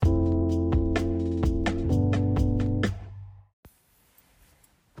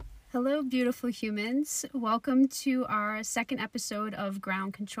Hello, beautiful humans. Welcome to our second episode of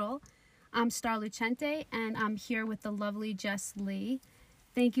Ground Control. I'm Star Lucente, and I'm here with the lovely Jess Lea.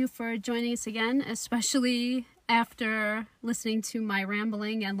 Thank you for joining us again, especially after listening to my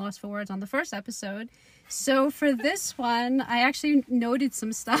rambling and lost for words on the first episode. So for this one, I actually noted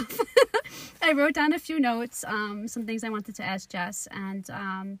some stuff. I wrote down a few notes, some things I wanted to ask Jess. And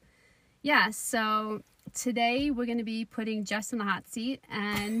so today we're going to be putting Jess in the hot seat,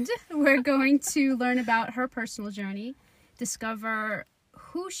 and we're going to learn about her personal journey, discover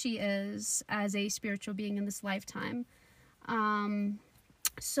who she is as a spiritual being in this lifetime.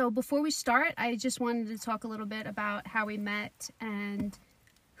 So before we start, I just wanted to talk a little bit about how we met and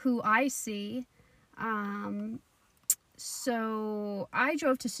who I see. So I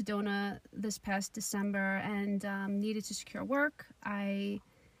drove to Sedona this past December and needed to secure work. I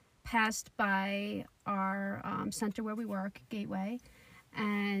passed by our center where we work, Gateway,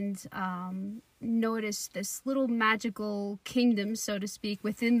 and noticed this little magical kingdom, so to speak,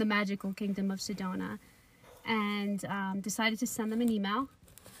 within the magical kingdom of Sedona, and decided to send them an email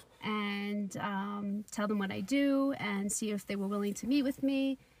and tell them what I do and see if they were willing to meet with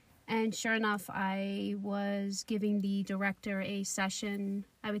me. And sure enough, I was giving the director a session,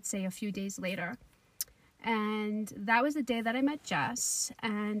 I would say a few days later. And that was the day that I met Jess.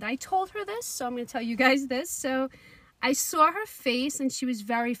 And I told her this, so I'm going to tell you guys this. So I saw her face and she was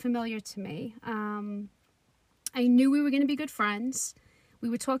very familiar to me. I knew we were going to be good friends. We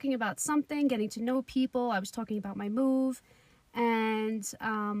were talking about something, getting to know people. I was talking about my move. And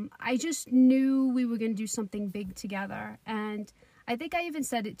I just knew we were going to do something big together. And I think I even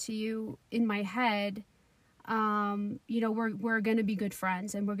said it to you in my head, we're going to be good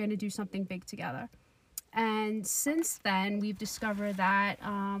friends and we're going to do something big together. And since then, we've discovered that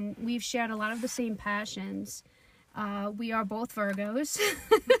we've shared a lot of the same passions. We are both Virgos.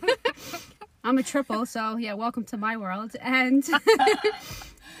 I'm a triple, so yeah, welcome to my world. And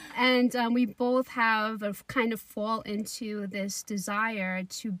and we both have a kind of fall into this desire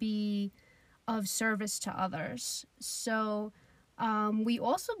to be of service to others. So we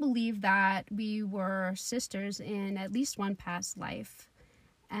also believe that we were sisters in at least one past life.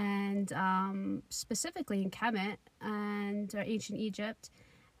 And specifically in Kemet and ancient Egypt.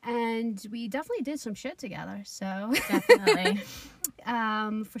 And we definitely did some shit together, so. Definitely.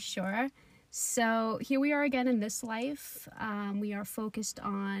 For sure. So here we are again in this life. We are focused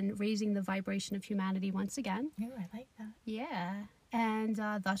on raising the vibration of humanity once again. Oh, I like that. Yeah. And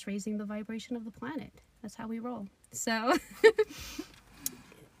thus raising the vibration of the planet. That's how we roll. So.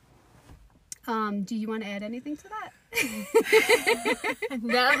 Do you want to add anything to that?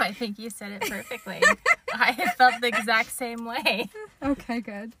 No, I think you said it perfectly. I felt the exact same way. Okay,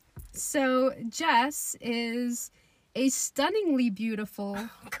 good. So Jess is a stunningly beautiful,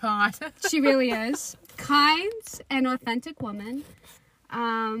 God, she really is, kind and authentic woman.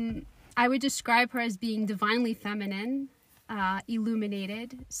 I would describe her as being divinely feminine,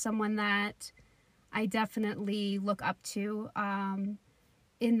 illuminated, someone that I definitely look up to.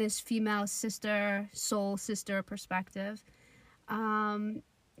 In this female sister, soul sister perspective.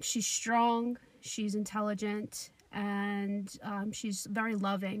 She's strong, she's intelligent, and she's very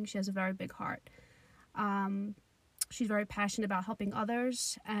loving. She has a very big heart. She's very passionate about helping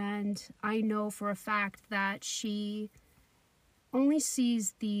others, and I know for a fact that she only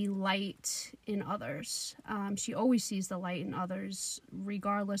sees the light in others. She always sees the light in others,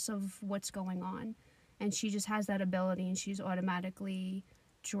 regardless of what's going on. And she just has that ability, and she's automatically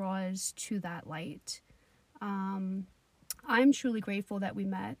draws to that light. I'm truly grateful that we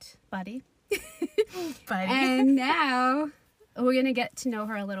met, buddy. And now we're going to get to know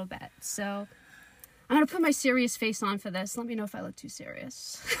her a little bit. So I'm going to put my serious face on for this. Let me know if I look too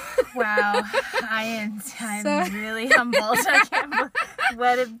serious. Wow. I'm really humbled. I can't believe,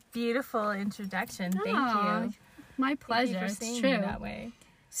 what a beautiful introduction. Thank you. My pleasure. Thank you for seeing it's true. me that way.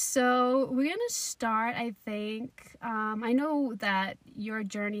 So we're going to start, I think. I know that your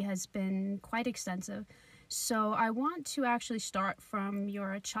journey has been quite extensive. So I want to actually start from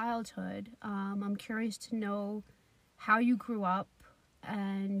your childhood. I'm curious to know how you grew up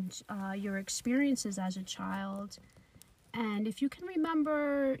and your experiences as a child. And if you can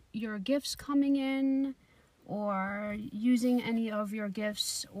remember your gifts coming in or using any of your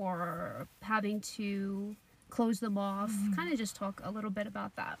gifts or having to close them off, kind of just talk a little bit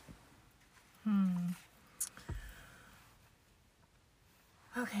about that.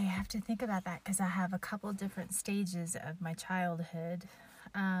 Okay, I have to think about that because I have a couple different stages of my childhood.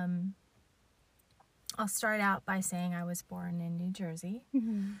 I'll start out by saying I was born in New Jersey.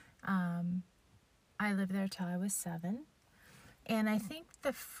 I lived there till I was 7. And I think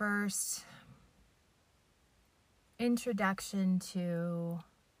the first introduction to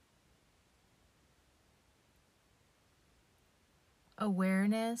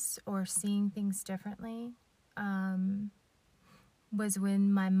awareness or seeing things differently was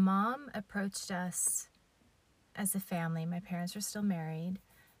when my mom approached us as a family. My parents are still married,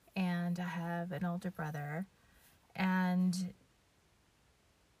 and I have an older brother. And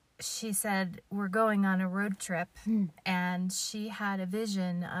she said, we're going on a road trip, and she had a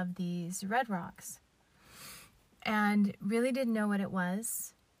vision of these red rocks and really didn't know what it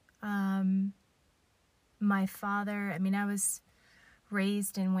was. My father, I was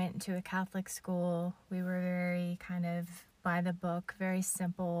raised and went to a Catholic school. We were very kind of by the book, very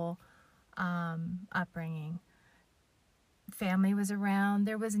simple upbringing. Family was around.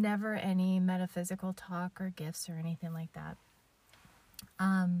 There was never any metaphysical talk or gifts or anything like that.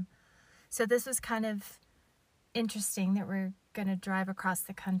 So this was kind of interesting that we're going to drive across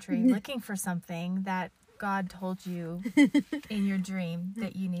the country looking for something that God told you in your dream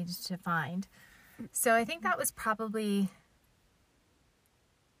that you needed to find. So I think that was probably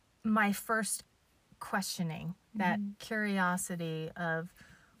my first questioning, that curiosity of,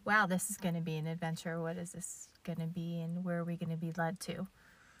 wow, this is going to be an adventure. What is this going to be, and where are we going to be led to?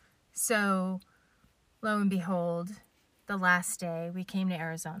 So lo and behold, the last day we came to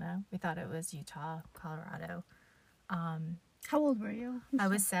Arizona. We thought it was Utah, Colorado. How old were you? I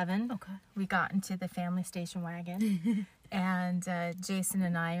was 7. Okay. We got into the family station wagon, and Jason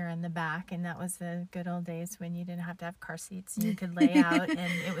and I are in the back, and that was the good old days when you didn't have to have car seats and you could lay out,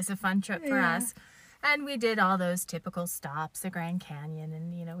 and it was a fun trip for us. And we did all those typical stops, the Grand Canyon,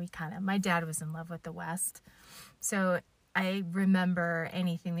 and, my dad was in love with the West. So I remember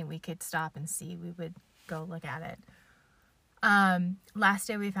anything that we could stop and see, we would go look at it. Last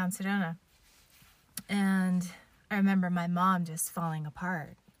day we found Sedona, and I remember my mom just falling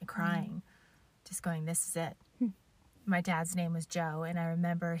apart, crying, just going, this is it. My dad's name was Joe, and I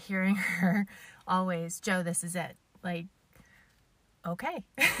remember hearing her always, Joe, this is it. Like, okay.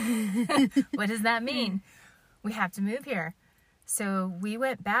 What does that mean? We have to move here. So we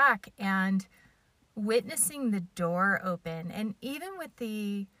went back, and witnessing the door open, and even with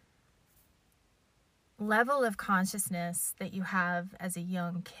the level of consciousness that you have as a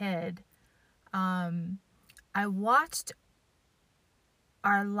young kid, I watched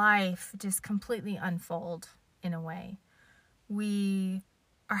our life just completely unfold in a way.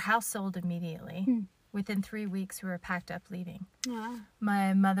 Our house sold immediately. Within 3 weeks, we were packed up leaving. Wow.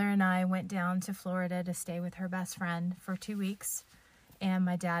 My mother and I went down to Florida to stay with her best friend for 2 weeks. And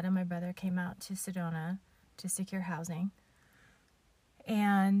my dad and my brother came out to Sedona to secure housing.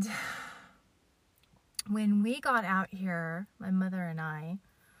 And when we got out here, my mother and I,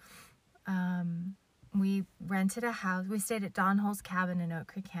 we rented a house. We stayed at Don Hull's cabin in Oak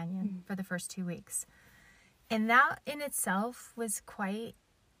Creek Canyon for the first 2 weeks. And that in itself was quite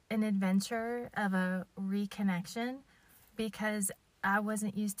an adventure of a reconnection, because I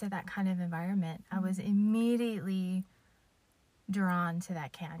wasn't used to that kind of environment. I was immediately drawn to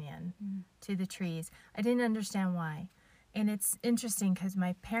that canyon, to the trees. I didn't understand why. And it's interesting because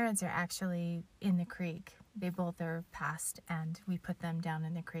my parents are actually in the creek. They both are passed, and we put them down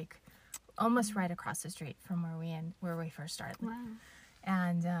in the creek, almost right across the street from where we first started. Wow.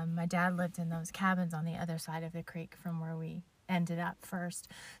 And my dad lived in those cabins on the other side of the creek from where we ended up first.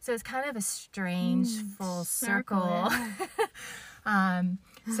 So it's kind of a strange full circle.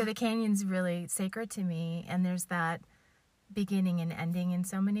 So the canyon's really sacred to me, and there's that beginning and ending in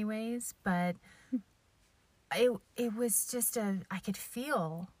so many ways, but it was just I could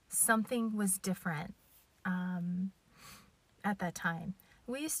feel something was different at that time.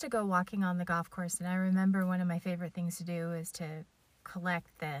 We used to go walking on the golf course, and I remember one of my favorite things to do is to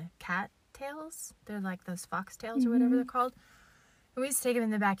collect the cat tails. They're like those fox tails or whatever they're called. And we used to take them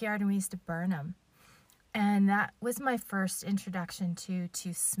in the backyard, and we used to burn them. And that was my first introduction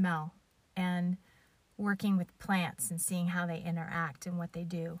to smell and working with plants and seeing how they interact and what they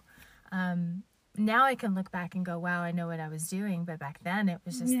do. Now I can look back and go, wow, I know what I was doing. But back then it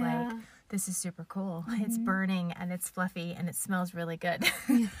was just like, this is super cool. It's burning, and it's fluffy, and it smells really good.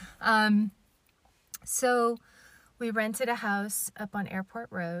 So we rented a house up on Airport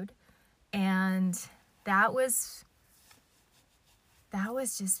Road, and that was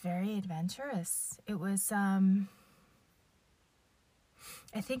just very adventurous. It was, I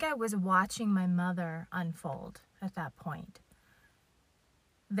think I was watching my mother unfold at that point.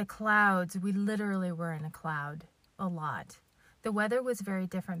 The clouds, we literally were in a cloud a lot. The weather was very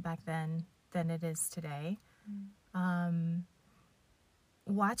different back then than it is today.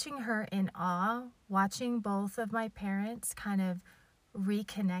 watching her in awe, watching both of my parents kind of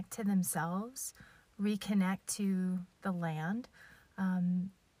reconnect to themselves, reconnect to the land,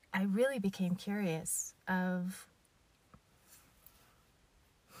 I really became curious of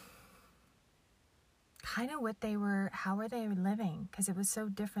kind of how were they living? Because it was so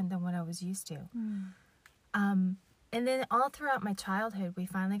different than what I was used to. And then all throughout my childhood, we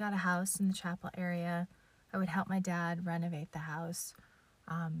finally got a house in the chapel area. I would help my dad renovate the house.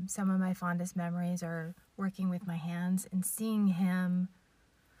 Some of my fondest memories are working with my hands and seeing him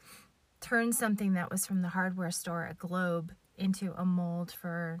turn something that was from the hardware store, a globe, into a mold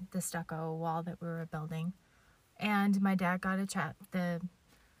for the stucco wall that we were building. And my dad got the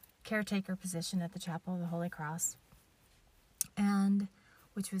caretaker position at the Chapel of the Holy Cross, and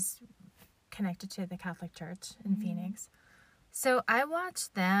which was connected to the Catholic Church in Phoenix. So I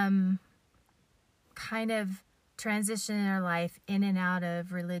watched them kind of transition in their life in and out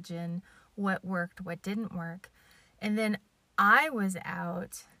of religion, what worked, what didn't work. And then I was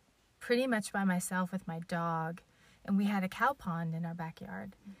out pretty much by myself with my dog, and we had a cow pond in our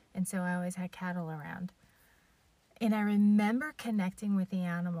backyard. And so I always had cattle around. And I remember connecting with the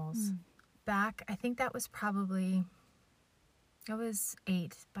animals back, I think that was probably, I was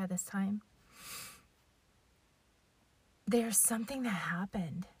 8 by this time. There's something that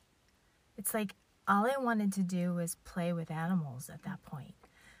happened. It's like all I wanted to do was play with animals at that point.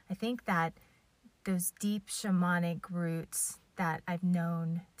 I think that those deep shamanic roots that I've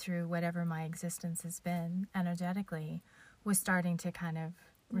known through whatever my existence has been energetically was starting to kind of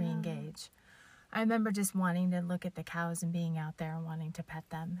re-engage. I remember just wanting to look at the cows and being out there and wanting to pet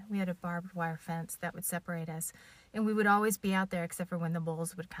them. We had a barbed wire fence that would separate us, and we would always be out there except for when the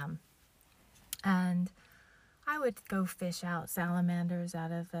bulls would come. And I would go fish out salamanders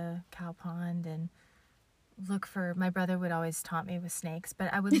out of the cow pond and look for, my brother would always taunt me with snakes,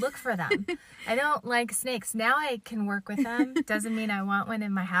 but I would look for them. I don't like snakes. Now I can work with them. Doesn't mean I want one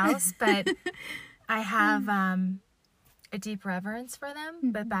in my house, but I have a deep reverence for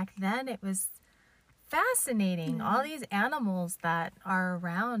them. But back then it was fascinating. All these animals that are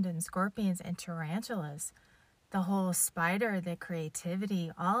around, and scorpions and tarantulas, the whole spider, the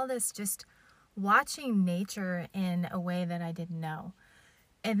creativity, all this, just watching nature in a way that I didn't know.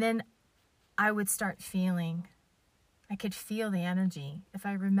 And then I would start feeling, I could feel the energy. If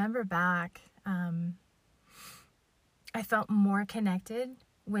I remember back, I felt more connected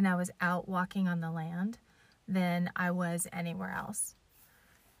when I was out walking on the land than I was anywhere else.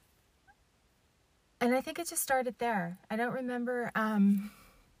 And I think it just started there. I don't remember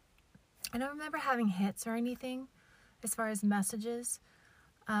having hits or anything as far as messages.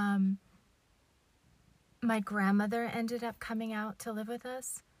 My grandmother ended up coming out to live with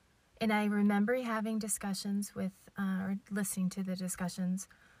us. And I remember having discussions with, or listening to the discussions,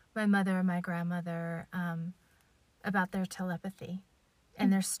 my mother and my grandmother, about their telepathy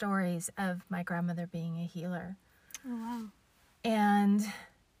and their stories of my grandmother being a healer. Oh, wow. And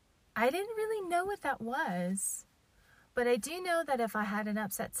I didn't really know what that was, but I do know that if I had an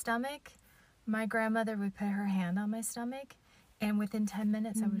upset stomach, my grandmother would put her hand on my stomach, and within 10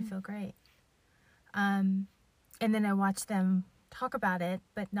 minutes I would feel great. And then I watched them talk about it,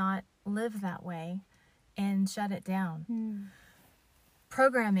 but not live that way, and shut it down.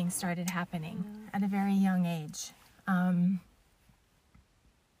 Programming started happening at a very young age.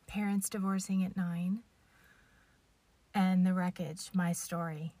 Parents divorcing at 9, and the wreckage, my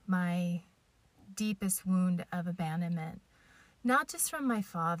story, my deepest wound of abandonment, not just from my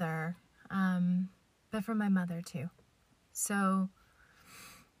father, but from my mother too. So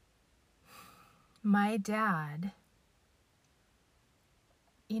my dad,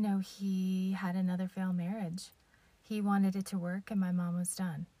 he had another failed marriage. He wanted it to work, and my mom was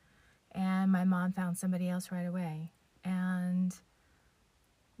done. And my mom found somebody else right away. And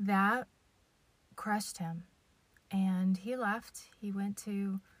that crushed him. And he left. He went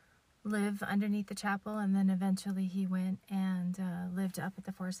to live underneath the chapel, and then eventually he went and lived up at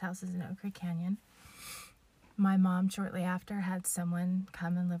the Forest Houses in Oak Creek Canyon. My mom, shortly after, had someone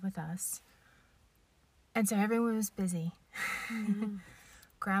come and live with us. And so everyone was busy.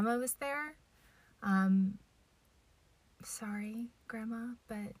 Grandma was there. Sorry, Grandma,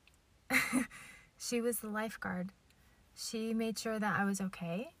 but she was the lifeguard. She made sure that I was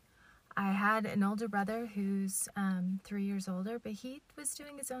okay. I had an older brother who's 3 years older, but he was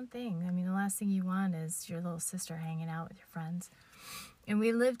doing his own thing. I mean, the last thing you want is your little sister hanging out with your friends. And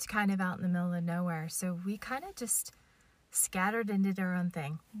we lived kind of out in the middle of nowhere, so we kind of just scattered and did our own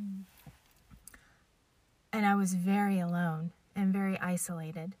thing. And I was very alone and very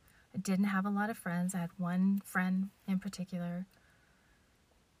isolated. I didn't have a lot of friends. I had one friend in particular.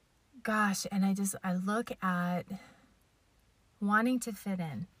 gosh, and I look at wanting to fit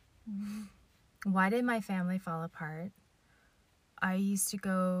in. Why did my family fall apart? I used to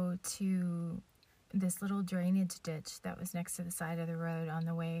go to this little drainage ditch that was next to the side of the road on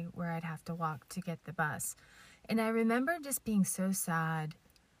the way where I'd have to walk to get the bus. And I remember just being so sad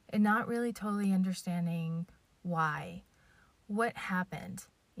and not really totally understanding why. What happened?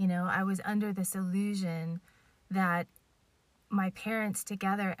 You know, I was under this illusion that my parents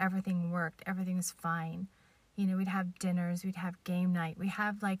together, everything worked, everything was fine. You know, we'd have dinners, we'd have game night, we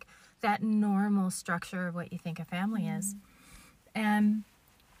have like that normal structure of what you think a family is. And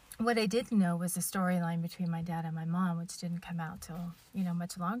what I didn't know was the storyline between my dad and my mom, which didn't come out till, you know,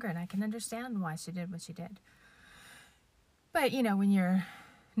 much longer. And I can understand why she did what she did. But, you know, when you're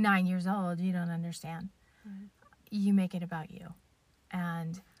 9 years old, you don't understand. Right. You make it about you.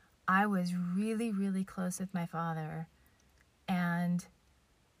 And I was really, really close with my father. And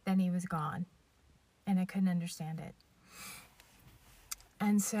then he was gone. And I couldn't understand it.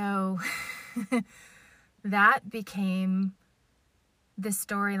 And so that became the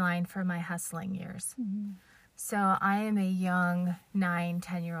storyline for my hustling years. So I am a young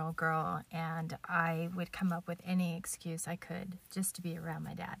 9-10-year-old girl, and I would come up with any excuse I could just to be around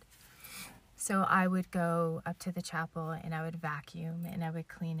my dad. So I would go up to the chapel, and I would vacuum, and I would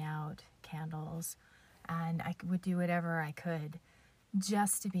clean out candles, and I would do whatever I could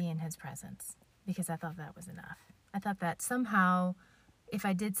just to be in his presence, because I thought that was enough. I thought that somehow, if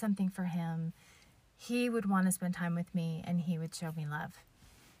I did something for him, he would want to spend time with me, and he would show me love.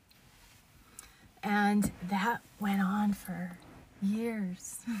 And that went on for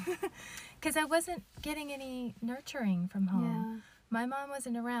years because I wasn't getting any nurturing from home. Yeah. My mom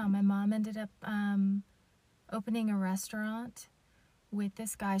wasn't around. My mom ended up opening a restaurant with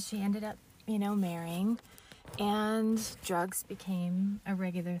this guy she ended up, you know, marrying, and drugs became a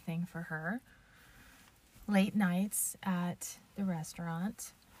regular thing for her. Late nights at the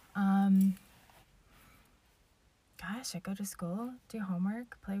restaurant. Gosh, I'd go to school, do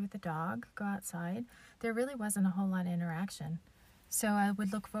homework, play with the dog, go outside. There really wasn't a whole lot of interaction. So I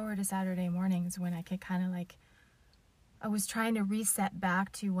would look forward to Saturday mornings when I could kind of like, I was trying to reset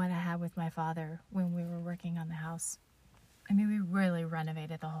back to what I had with my father when we were working on the house. I mean, we really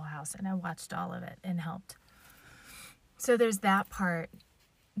renovated the whole house, and I watched all of it and helped. So there's that part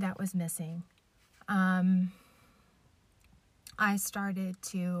that was missing. I started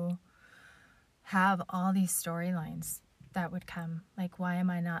to have all these storylines that would come, like, why am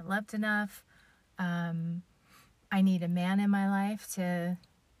I not loved enough? I need a man in my life to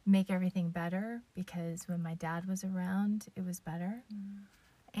make everything better, because when my dad was around, it was better.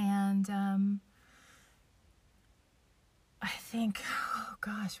 And I think, oh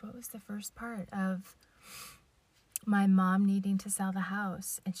gosh, what was the first part of my mom needing to sell the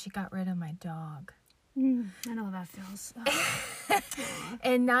house, and she got rid of my dog. I know how that feels.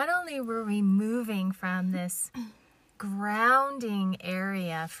 And not only were we moving from this grounding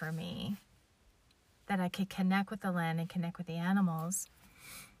area for me, that I could connect with the land and connect with the animals.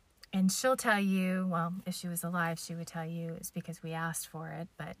 And she'll tell you, well, if she was alive, she would tell you it's because we asked for it.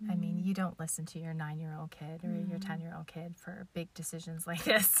 But, I mean, you don't listen to your 9-year-old kid or your 10-year-old kid for big decisions like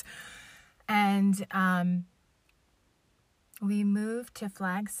this. And we moved to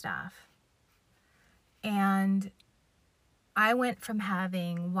Flagstaff. And I went from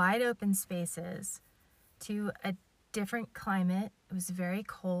having wide open spaces to a different climate. It was very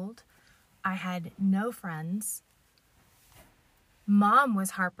cold. I had no friends. Mom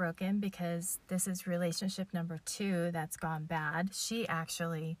was heartbroken because this is relationship number 2 that's gone bad. She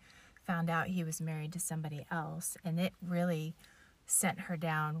actually found out he was married to somebody else, and it really sent her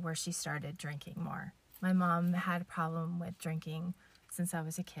down where she started drinking more. My mom had a problem with drinking since I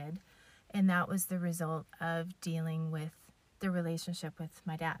was a kid, and that was the result of dealing with the relationship with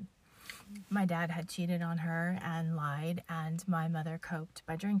my dad. My dad had cheated on her and lied, and my mother coped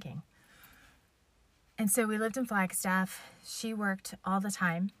by drinking. And so we lived in Flagstaff. She worked all the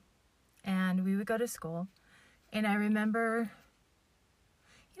time, and we would go to school. And I remember,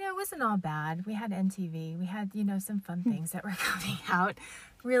 you know, it wasn't all bad. We had MTV. We had, you know, some fun things that were coming out.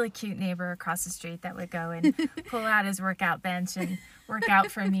 Really cute neighbor across the street that would go and pull out his workout bench and work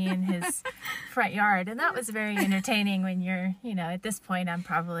out for me in his front yard. And that was very entertaining when you're, you know, at this point, I'm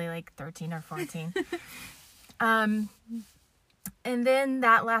probably like 13 or 14. And then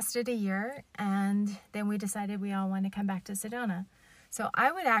that lasted a year, and then we decided we all wanted to come back to Sedona. So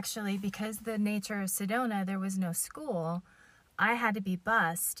I would actually, because the nature of Sedona, there was no school, I had to be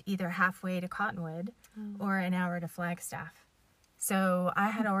bused either halfway to Cottonwood or an hour to Flagstaff. So I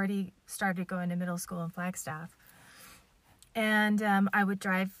had already started going to middle school in Flagstaff. And I would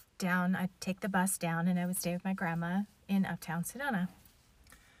drive down, I'd take the bus down, and I would stay with my grandma in uptown Sedona.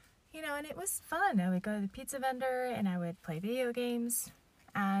 You know, and it was fun. I would go to the pizza vendor, and I would play video games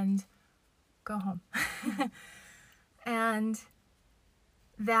and go home. And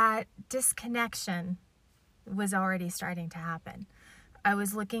that disconnection was already starting to happen. I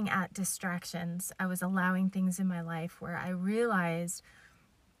was looking at distractions. I was allowing things in my life where I realized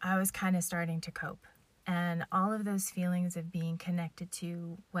I was kind of starting to cope. And all of those feelings of being connected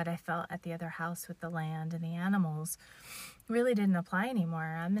to what I felt at the other house with the land and the animals really didn't apply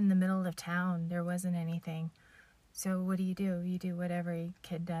anymore. I'm in the middle of town. There wasn't anything. So what do? You do what every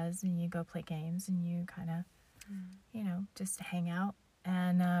kid does, and you go play games, and you kind of, you know, just hang out.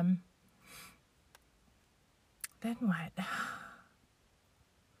 And then what?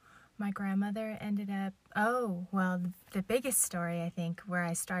 My grandmother ended up, the biggest story, I think, where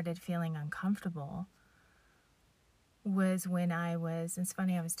I started feeling uncomfortable was when it's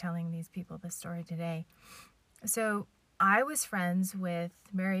funny, I was telling these people this story today. So I was friends with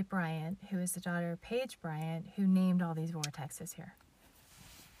Mary Bryant, who is the daughter of Paige Bryant, who named all these vortexes here.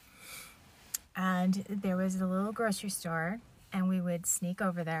 And there was a little grocery store, and we would sneak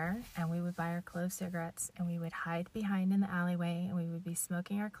over there, and we would buy our clove cigarettes, and we would hide behind in the alleyway, and we would be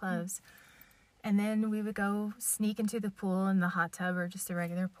smoking our cloves. And then we would go sneak into the pool in the hot tub or just a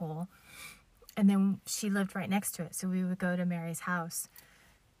regular pool. And then she lived right next to it, so we would go to Mary's house.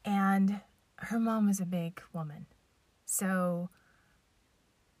 And her mom was a big woman. So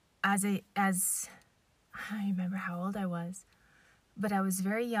I don't remember how old I was, but I was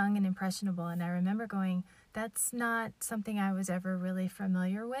very young and impressionable. And I remember going, that's not something I was ever really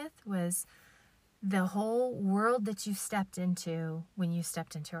familiar with, was the whole world that you stepped into when you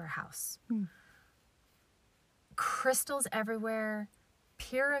stepped into her house. Crystals everywhere,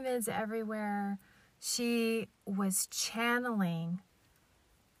 pyramids everywhere. She was channeling,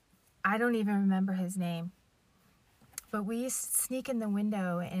 I don't even remember his name, but we used to sneak in the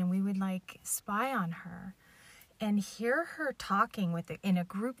window and we would like spy on her and hear her talking in a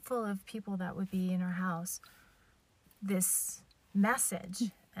group full of people that would be in her house, this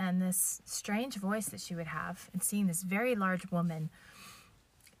message and this strange voice that she would have, and seeing this very large woman.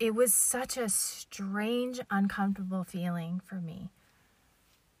 It was such a strange, uncomfortable feeling for me.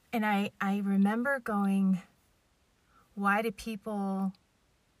 And I remember going, why do people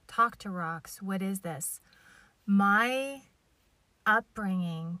talk to rocks? What is this? My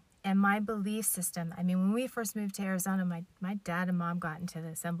upbringing and my belief system. I mean, when we first moved to Arizona, my dad and mom got into the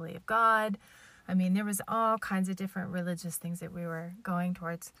Assembly of God. I mean, there was all kinds of different religious things that we were going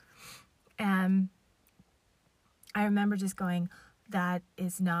towards. And I remember just going, that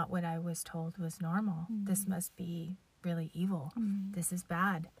is not what I was told was normal. This must be really evil. This is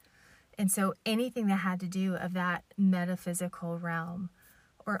bad. And so anything that had to do of that metaphysical realm,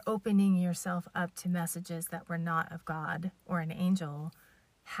 or opening yourself up to messages that were not of God or an angel,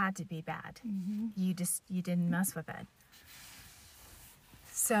 had to be bad. You didn't mess with it.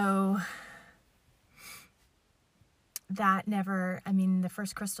 So that the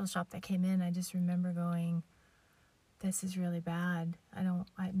first crystal shop that came in, I just remember going, this is really bad.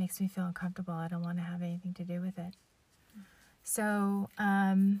 It makes me feel uncomfortable. I don't want to have anything to do with it. So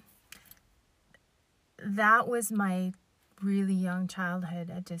that was my really young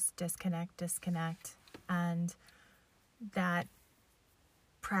childhood. I just disconnect. And that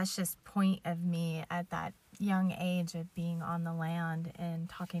precious point of me at that young age of being on the land and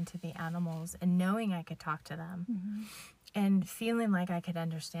talking to the animals and knowing I could talk to them and feeling like I could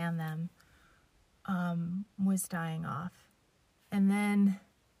understand them was dying off. And then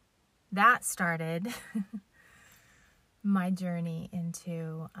that started my journey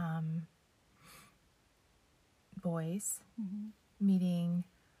into boys, meeting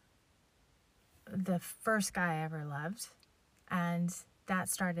the first guy I ever loved. And that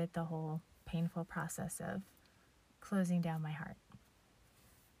started the whole painful process of closing down my heart.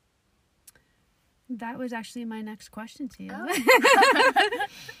 That was actually my next question to you.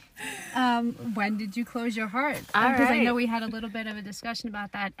 Oh. When did you close your heart? All Because right. I know we had a little bit of a discussion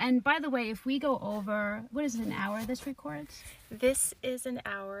about that. And by the way, if we go over, what is it, an hour this records? This is an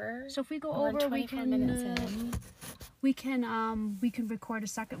hour. So if we go We're over, we 24 can minutes in. we can record a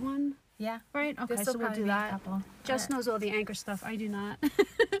second one, Yeah. right? Okay, This'll so we'll probably do be a that. couple. Jess knows all the anchor stuff. I do not.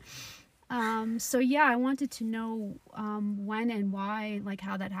 So yeah, I wanted to know when and why, like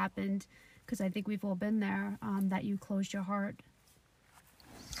how that happened, because I think we've all been there. That you closed your heart.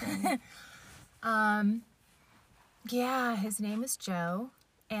 So. Yeah, his name is Joe,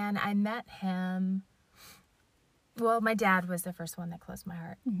 and I met him. Well, my dad was the first one that closed my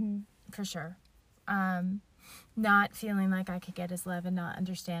heart, for sure. not feeling like I could get his love and not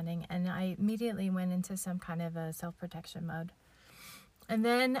understanding. And I immediately went into some kind of a self-protection mode. And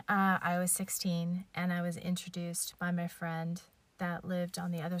then I was 16, and I was introduced by my friend that lived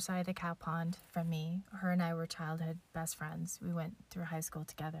on the other side of the cow pond from me. Her and I were childhood best friends. We went through high school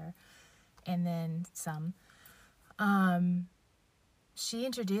together, and then some. She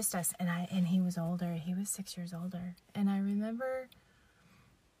introduced us, and he was older. He was 6 years older. And I remember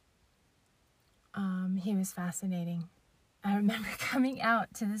he was fascinating. I remember coming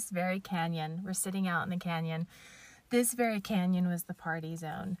out to this very canyon. We're sitting out in the canyon. This very canyon was the party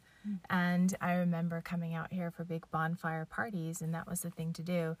zone. And I remember coming out here for big bonfire parties, and that was the thing to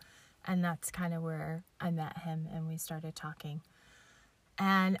do. And that's kind of where I met him, and we started talking.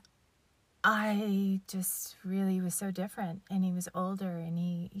 And I just really was so different. And he was older, and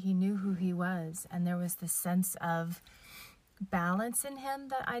he knew who he was. And there was this sense of balance in him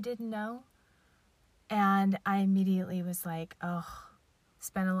that I didn't know. And I immediately was like, oh,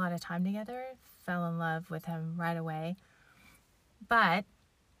 spent a lot of time together, fell in love with him right away. But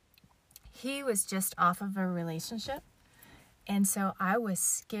he was just off of a relationship. And so I was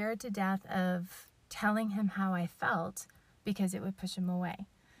scared to death of telling him how I felt because it would push him away.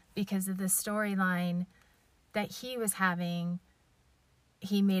 Because of the storyline that he was having,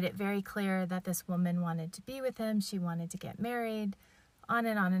 he made it very clear that this woman wanted to be with him. She wanted to get married, on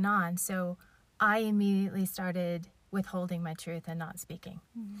and on and on. So I immediately started withholding my truth and not speaking.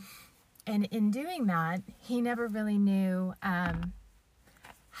 Mm-hmm. And in doing that, he never really knew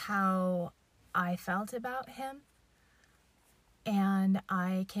how I felt about him. And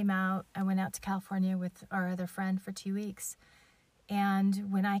I went out to California with our other friend for 2 weeks.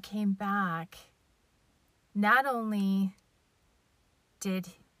 And when I came back, not only did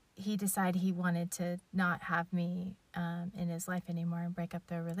he decide he wanted to not have me in his life anymore and break up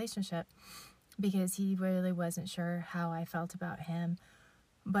their relationship, because he really wasn't sure how I felt about him,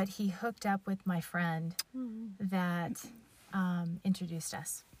 but he hooked up with my friend that introduced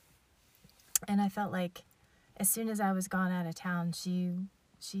us. And I felt like as soon as I was gone out of town,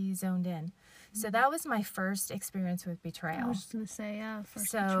 she zoned in. So that was my first experience with betrayal. I was just going to say, yeah,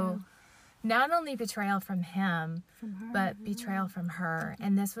 first betrayal. Not only betrayal from him, but betrayal from her.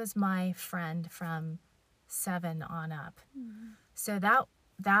 And this was my friend from 7 on up. So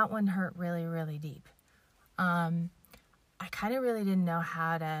that one hurt really, really deep. I kind of really didn't know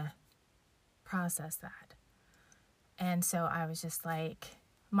how to process that. And so I was just like,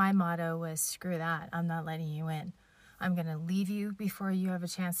 my motto was, screw that. I'm not letting you in. I'm going to leave you before you have a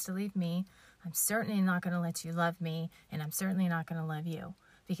chance to leave me. I'm certainly not going to let you love me, and I'm certainly not going to love you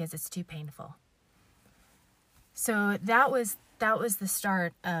because it's too painful. So that was the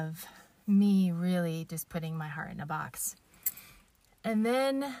start of me really just putting my heart in a box. And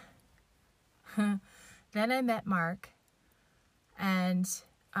then I met Mark, and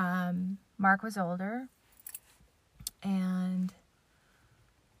Mark was older, and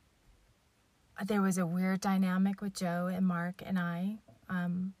there was a weird dynamic with Joe and Mark and I.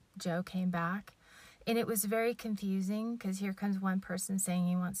 Joe came back, and it was very confusing because here comes one person saying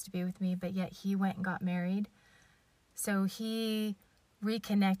he wants to be with me, but yet he went and got married. So he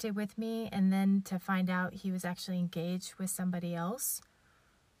reconnected with me, and then to find out he was actually engaged with somebody else.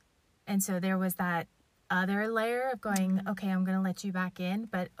 And so there was that other layer of going, okay, I'm going to let you back in,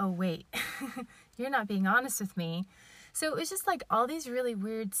 but oh wait, you're not being honest with me. So it was just like all these really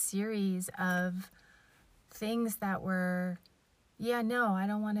weird series of things that were, yeah, no, I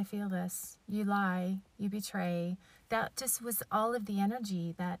don't want to feel this. You lie, you betray. That just was all of the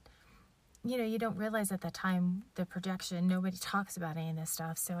energy that, you don't realize at the time, the projection, nobody talks about any of this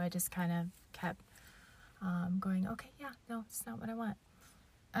stuff. So I just kind of kept going, okay, yeah, no, it's not what I want.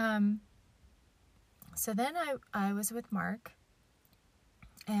 So then I was with Mark,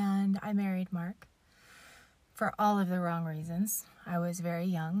 and I married Mark for all of the wrong reasons. I was very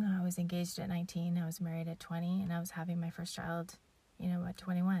young. I was engaged at 19. I was married at 20, and I was having my first child, at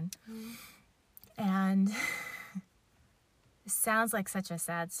 21. And it sounds like such a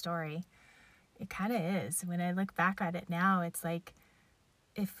sad story. It kind of is. When I look back at it now, it's like,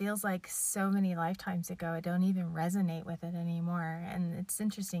 it feels like so many lifetimes ago. I don't even resonate with it anymore. And it's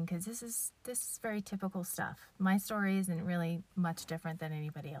interesting because this is very typical stuff. My story isn't really much different than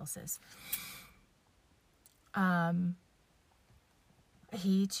anybody else's.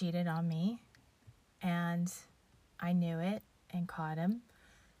 He cheated on me, and I knew it and caught him.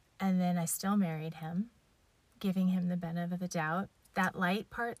 And then I still married him, giving him the benefit of the doubt. That light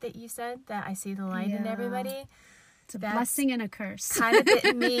part that you said, that I see the light in everybody. It's a blessing and a curse. Kind of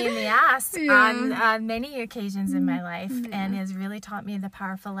bitten me in the ass on many occasions in my life, and has really taught me the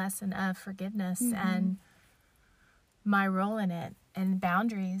powerful lesson of forgiveness. And my role in it and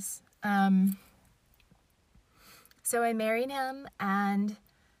boundaries. So I married him, and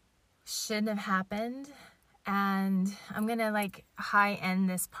shouldn't have happened. And I'm going to high end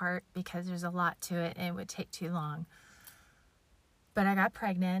this part because there's a lot to it and it would take too long. But I got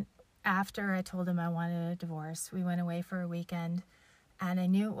pregnant after I told him I wanted a divorce. We went away for a weekend, and I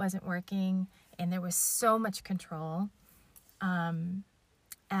knew it wasn't working, and there was so much control. And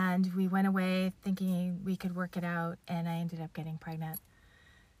we went away thinking we could work it out, and I ended up getting pregnant.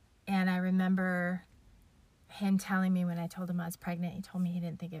 And I remember him telling me when I told him I was pregnant, he told me he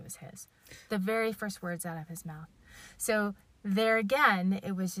didn't think it was his. The very first words out of his mouth. So there again,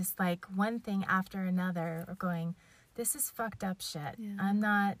 it was just one thing after another going, this is fucked up shit.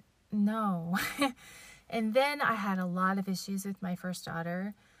 Yeah. No. And then I had a lot of issues with my first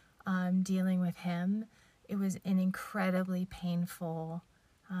daughter, dealing with him. It was an incredibly painful,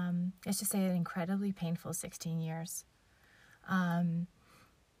 let's just say an incredibly painful 16 years.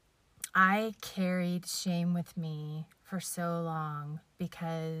 I carried shame with me for so long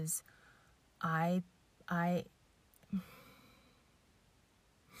because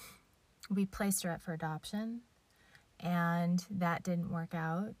we placed her up for adoption, and that didn't work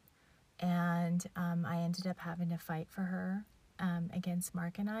out. And I ended up having to fight for her against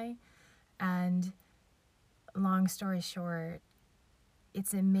Mark and I. And long story short,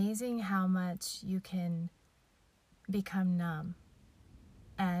 it's amazing how much you can become numb.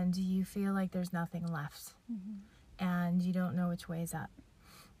 And you feel like there's nothing left. Mm-hmm. And you don't know which way's up.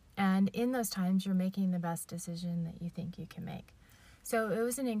 And in those times, you're making the best decision that you think you can make. So it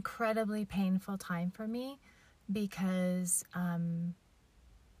was an incredibly painful time for me because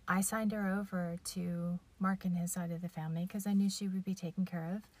I signed her over to Mark and his side of the family because I knew she would be taken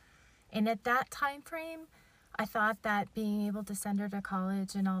care of. And at that time frame, I thought that being able to send her to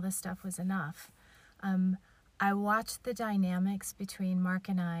college and all this stuff was enough. I watched the dynamics between Mark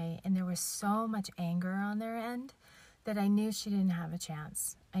and I, and there was so much anger on their end that I knew she didn't have a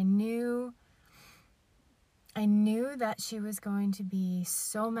chance. I knew that she was going to be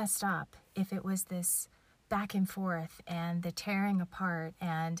so messed up if it was this back and forth and the tearing apart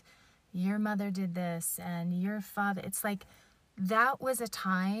and your mother did this and your father. It's that was a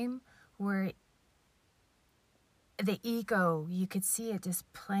time where the ego, you could see it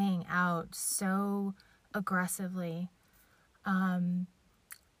just playing out so aggressively. And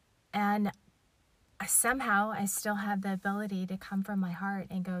somehow I still had the ability to come from my heart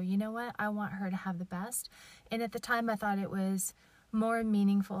and go, you know what? I want her to have the best. And at the time I thought it was more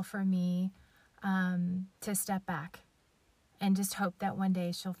meaningful for me to step back and just hope that one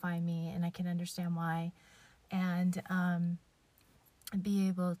day she'll find me and I can understand why, and be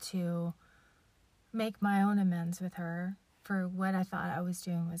able to make my own amends with her for what I thought I was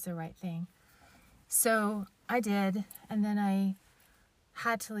doing was the right thing. So I did, and then I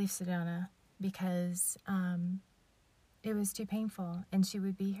had to leave Sedona because it was too painful, and she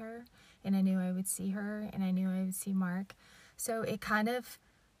would be here, and I knew I would see her, and I knew I would see Mark. So it kind of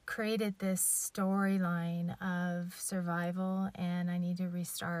created this storyline of survival, and I need to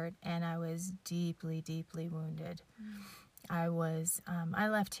restart, and I was deeply, deeply wounded. I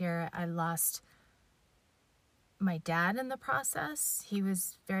left here, I lost my dad in the process. He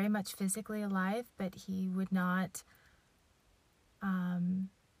was very much physically alive, but he would not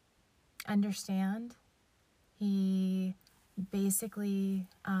understand. He basically,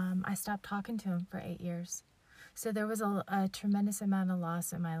 I stopped talking to him for 8 years. So there was a tremendous amount of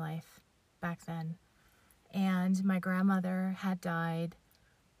loss in my life back then. And my grandmother had died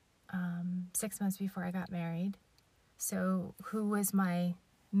 6 months before I got married. So who was my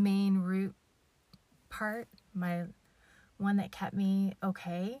main root part, my one that kept me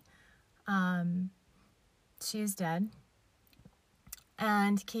okay, she is dead.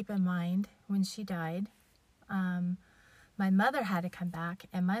 And keep in mind, when she died, my mother had to come back,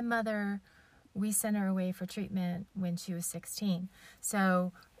 and my mother, we sent her away for treatment when she was 16.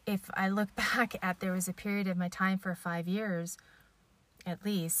 So if I look back at, there was a period of my time for 5 years at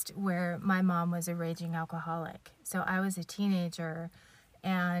least where my mom was a raging alcoholic. So I was a teenager,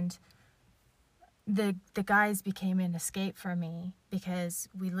 and the guys became an escape for me because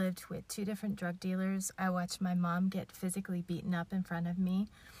we lived with 2 different drug dealers. I watched my mom get physically beaten up in front of me,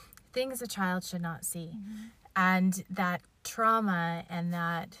 things a child should not see. Mm-hmm. And that trauma and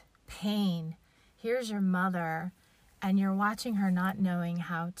that pain, here's your mother, and you're watching her not knowing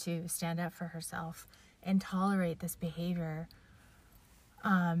how to stand up for herself and tolerate this behavior.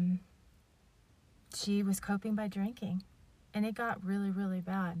 She was coping by drinking, and it got really, really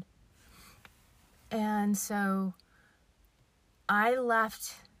bad. And so I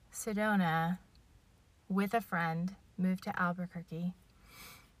left Sedona with a friend, moved to Albuquerque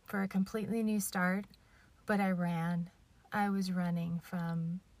for a completely new start, but I ran. I was running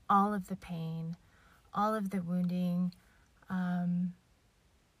from all of the pain, all of the wounding,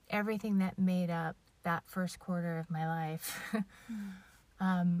 everything that made up that first quarter of my life.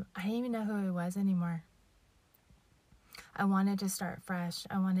 I didn't even know who I was anymore. I wanted to start fresh.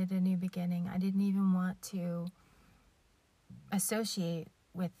 I wanted a new beginning. I didn't even want to associate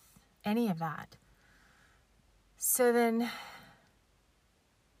with any of that. So then,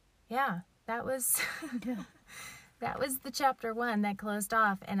 that was that was the chapter 1 that closed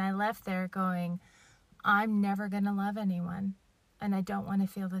off, and I left there going, I'm never going to love anyone, and I don't want to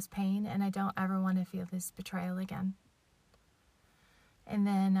feel this pain, and I don't ever want to feel this betrayal again. And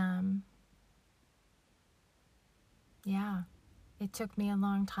then, it took me a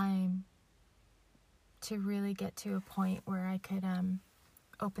long time to really get to a point where I could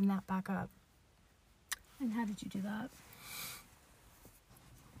open that back up. And how did you do that?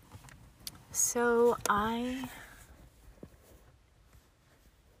 So I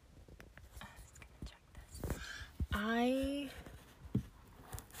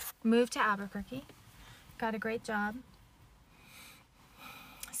moved to Albuquerque, got a great job,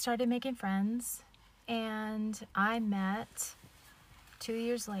 started making friends, and I met 2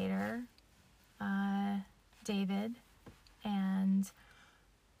 years later David, and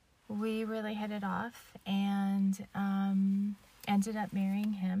we really hit it off and ended up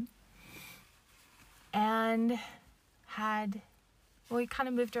marrying him, and we kind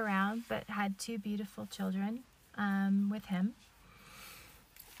of moved around, but had 2 beautiful children with him.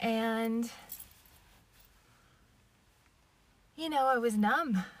 And I was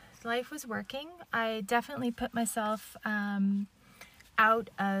numb. Life was working. I definitely put myself out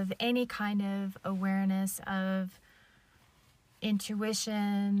of any kind of awareness of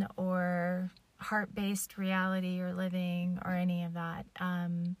intuition or heart-based reality or living or any of that.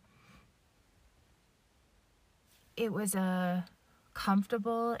 It was a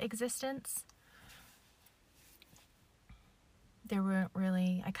comfortable existence. There weren't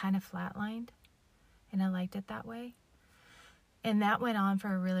really, I kind of flatlined, and I liked it that way. And that went on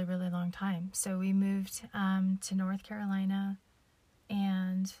for a really, really long time. So we moved to North Carolina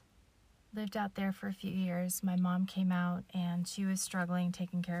and lived out there for a few years. My mom came out, and she was struggling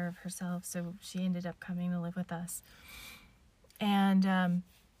taking care of herself, so she ended up coming to live with us. And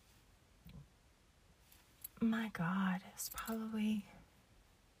my God,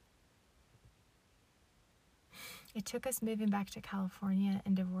 it took us moving back to California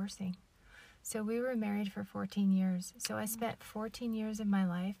and divorcing. So we were married for 14 years. So I spent 14 years of my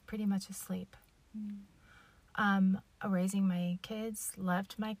life pretty much asleep. Raising my kids,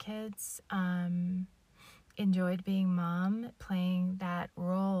 loved my kids, enjoyed being mom, playing that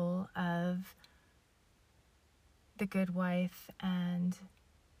role of the good wife and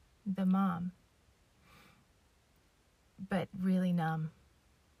the mom, but really numb.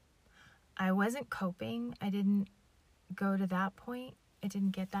 I wasn't coping. I didn't go to that point. It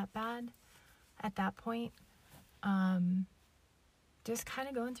didn't get that bad at that point. Just kind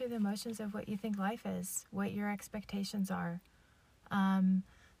of going through the emotions of what you think life is, what your expectations are,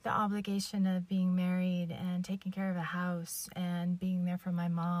 the obligation of being married and taking care of a house and being there for my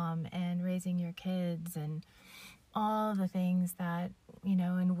mom and raising your kids and all the things that,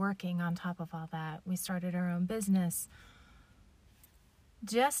 and working on top of all that. We started our own business,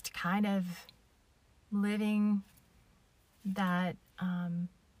 just kind of living that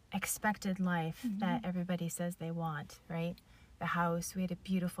expected life that everybody says they want, right? The house, we had a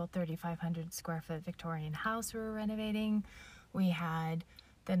beautiful 3,500 square foot Victorian house we were renovating. We had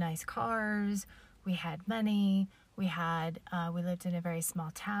the nice cars, we had money, we lived in a very small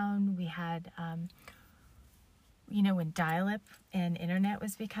town. We had, when dial-up and internet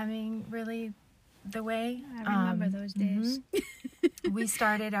was becoming really the way. I remember those days. We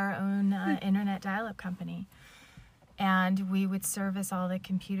started our own internet dial-up company. And we would service all the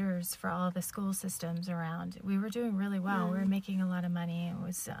computers for all the school systems around. We were doing really well. We were making a lot of money. It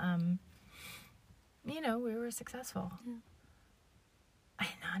was, we were successful. Yeah. And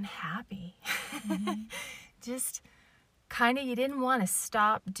unhappy. Just kind of, you didn't want to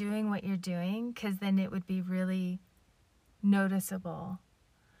stop doing what you're doing, because then it would be really noticeable.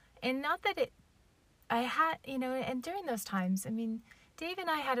 And not that I had, and during those times, Dave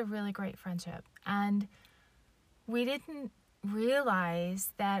and I had a really great friendship. And we didn't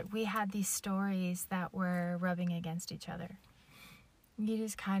realize that we had these stories that were rubbing against each other. You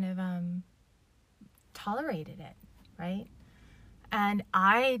just kind of tolerated it, right? And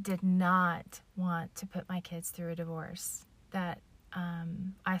I did not want to put my kids through a divorce that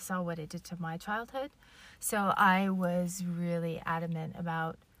I saw what it did to my childhood. So I was really adamant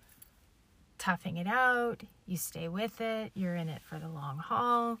about toughing it out. You stay with it. You're in it for the long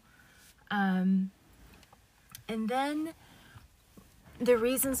haul. And then the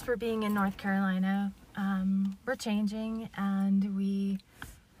reasons for being in North Carolina were changing, and we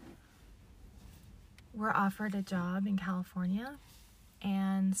were offered a job in California,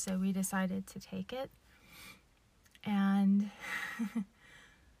 and so we decided to take it. And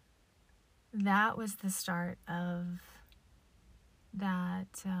that was the start of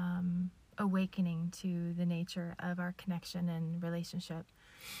that awakening to the nature of our connection and relationship.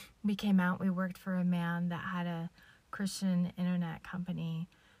 We came out, we worked for a man that had a Christian internet company,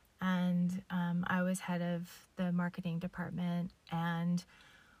 and I was head of the marketing department, and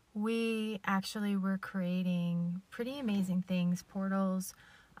we actually were creating pretty amazing things, portals.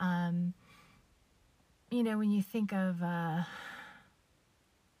 When you think of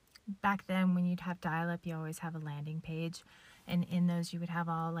back then, when you'd have dial-up, you always have a landing page, and in those you would have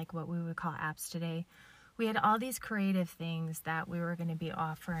all like what we would call apps today. We had all these creative things that we were going to be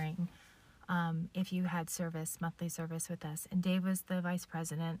offering if you had monthly service with us. And Dave was the vice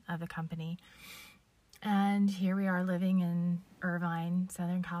president of the company. And here we are living in Irvine,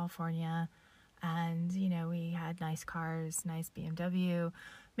 Southern California. And, we had nice cars, nice BMW,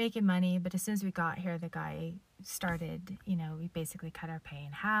 making money. But as soon as we got here, the guy started, we basically cut our pay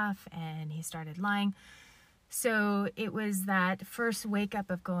in half, and he started lying. So it was that first wake up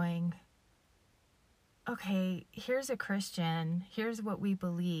of going, okay, here's a Christian, here's what we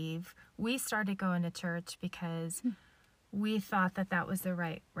believe. We started going to church because we thought that was the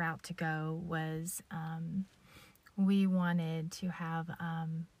right route to go, was we wanted to have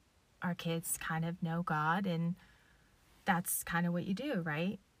our kids kind of know God, and that's kind of what you do,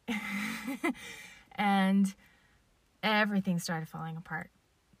 right? And everything started falling apart.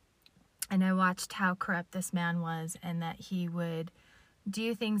 And I watched how corrupt this man was, and that he would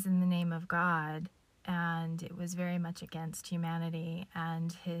do things in the name of God, and it was very much against humanity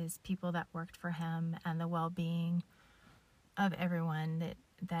and his people that worked for him and the well-being of everyone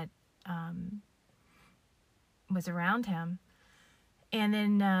that was around him. And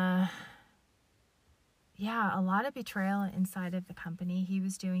then, a lot of betrayal inside of the company. He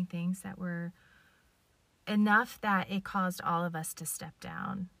was doing things that were enough that it caused all of us to step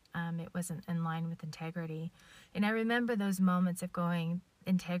down. It wasn't in line with integrity. And I remember those moments of going,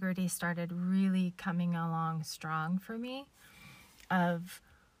 integrity started really coming along strong for me, of,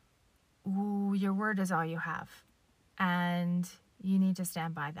 ooh, your word is all you have, and you need to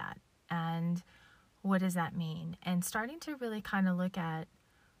stand by that. And what does that mean? And starting to really kind of look at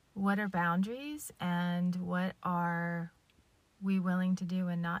what are boundaries and what are we willing to do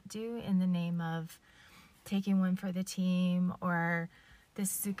and not do in the name of taking one for the team, or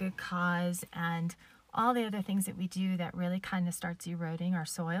this is a good cause, and all the other things that we do that really kind of starts eroding our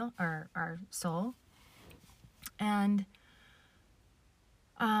soul. And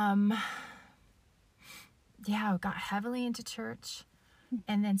got heavily into church,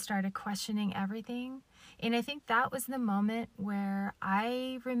 and then started questioning everything. And I think that was the moment where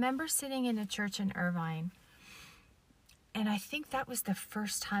I remember sitting in a church in Irvine, and I think that was the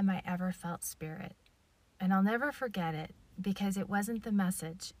first time I ever felt spirit. And I'll never forget it, because it wasn't the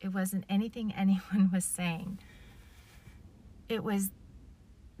message. It wasn't anything anyone was saying. It was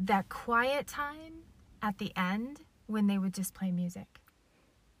that quiet time at the end when they would just play music.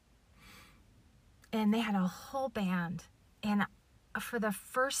 And they had a whole band. And for the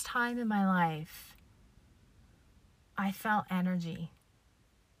first time in my life, I felt energy.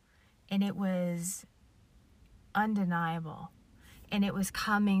 And it was undeniable. And it was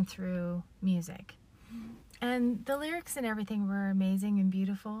coming through music. And the lyrics and everything were amazing and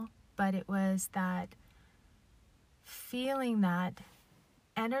beautiful, but it was that feeling, that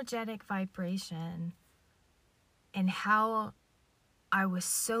energetic vibration, and how I was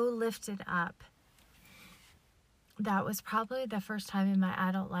so lifted up. That was probably the first time in my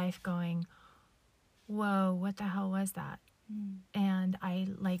adult life going, whoa, what the hell was that? And I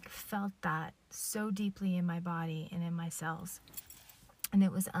felt that so deeply in my body and in my cells. And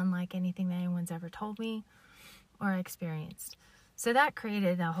it was unlike anything that anyone's ever told me or experienced. So that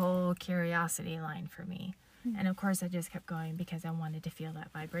created a whole curiosity line for me. And of course I just kept going because I wanted to feel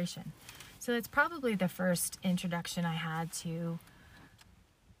that vibration. So it's probably the first introduction I had to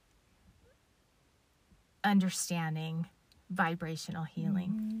understanding vibrational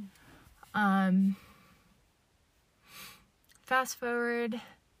healing. Fast forward,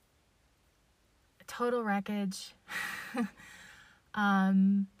 total wreckage.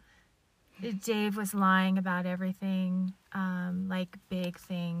 Dave was lying about everything. like big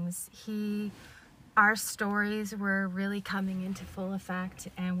things. Our stories were really coming into full effect,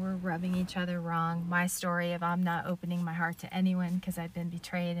 and we're rubbing each other wrong. My story of I'm not opening my heart to anyone because I've been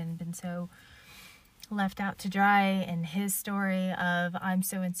betrayed and been so left out to dry, and his story of I'm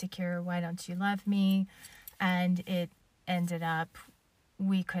so insecure, why don't you love me? And it ended up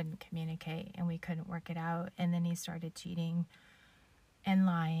we couldn't communicate and we couldn't work it out, and then he started cheating and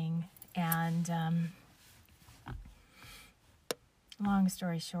lying, and long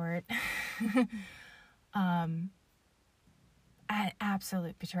story short,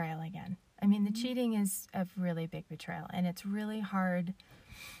 absolute betrayal again. I mean, the cheating is a really big betrayal, and it's really hard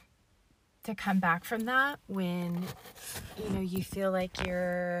to come back from that when, you feel like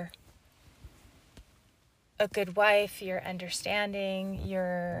you're a good wife, you're understanding,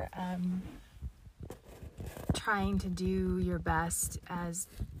 you're trying to do your best as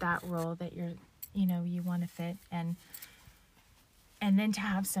that role that you want to fit, and then to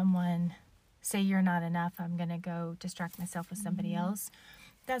have someone say you're not enough, I'm going to go distract myself with somebody else,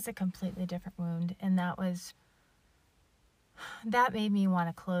 that's a completely different wound. And that made me want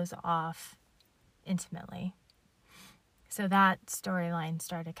to close off intimately. So that storyline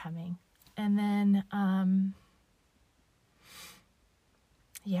started coming. And then,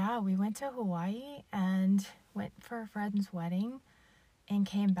 we went to Hawaii and went for a friend's wedding and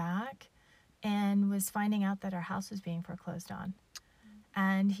came back and was finding out that our house was being foreclosed on.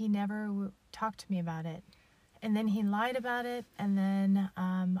 And he never talked to me about it. And then he lied about it. And then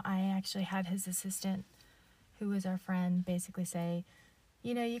I actually had his assistant, who was our friend, basically say,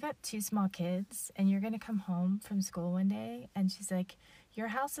 you got 2 small kids and you're going to come home from school one day. And she's like, your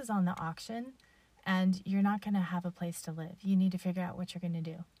house is on the auction and you're not going to have a place to live. You need to figure out what you're going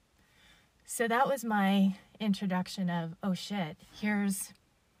to do. So that was my introduction of, oh shit, here's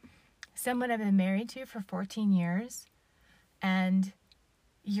someone I've been married to for 14 years. And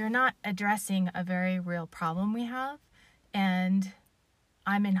you're not addressing a very real problem we have, and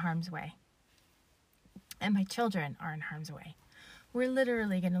I'm in harm's way. And my children are in harm's way. We're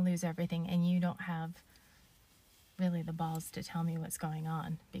literally going to lose everything, and you don't have really the balls to tell me what's going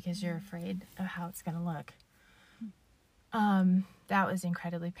on because you're afraid of how it's going to look. That was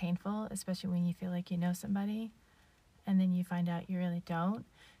incredibly painful, especially when you feel like you know somebody, and then you find out you really don't.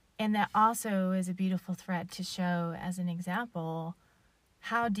 And that also is a beautiful thread to show as an example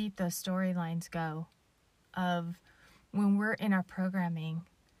how deep those storylines go of when we're in our programming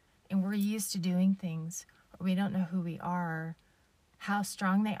and we're used to doing things, or we don't know who we are, how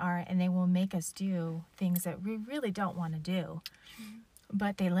strong they are, and they will make us do things that we really don't want to do.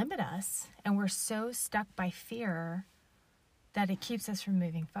 But they limit us, and we're so stuck by fear that it keeps us from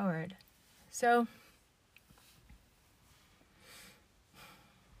moving forward. So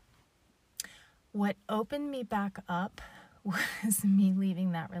what opened me back up was me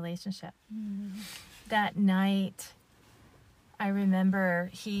leaving that relationship. That night, I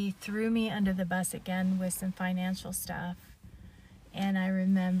remember he threw me under the bus again with some financial stuff. And I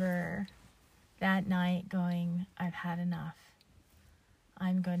remember that night going, I've had enough.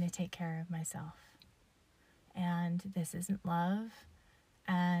 I'm going to take care of myself. And this isn't love.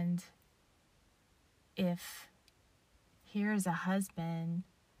 And if here's a husband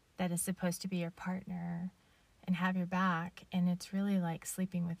that is supposed to be your partner and have your back, and it's really like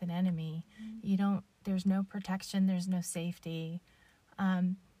sleeping with an enemy. There's no protection, there's no safety.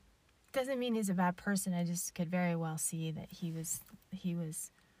 Doesn't mean he's a bad person. I just could very well see that he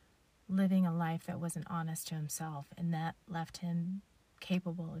was living a life that wasn't honest to himself, and that left him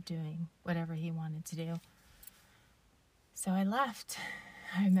capable of doing whatever he wanted to do. So I left.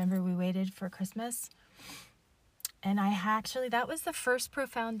 I remember we waited for Christmas, and that was the first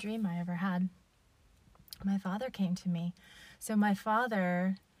profound dream I ever had. My father came to me. So my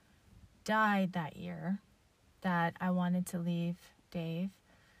father died that year that I wanted to leave Dave,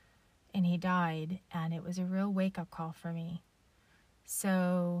 and he died, and it was a real wake-up call for me.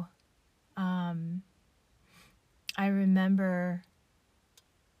 So I remember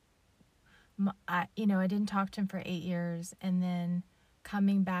I didn't talk to him for 8 years, and then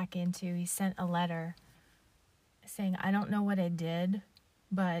coming back he sent a letter saying, I don't know what I did,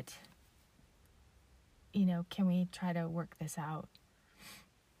 but can we try to work this out?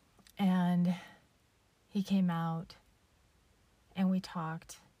 And he came out and we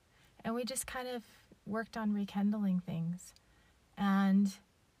talked, and we just kind of worked on rekindling things. And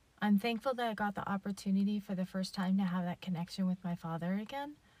I'm thankful that I got the opportunity for the first time to have that connection with my father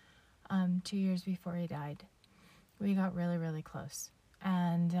again. 2 years before he died, we got really, really close,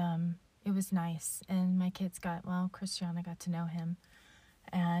 and it was nice. And my kids Christiana got to know him,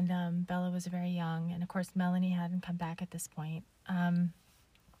 And Bella was very young. And of course, Melanie hadn't come back at this point. And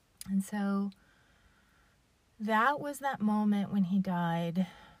so that was that moment when he died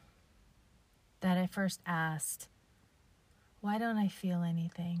that I first asked, why don't I feel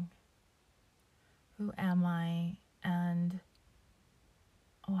anything? Who am I? And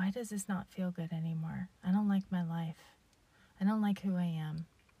why does this not feel good anymore? I don't like my life. I don't like who I am.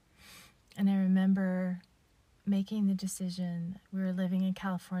 And I remember making the decision. We were living in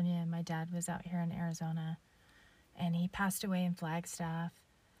California and my dad was out here in Arizona, and he passed away in Flagstaff.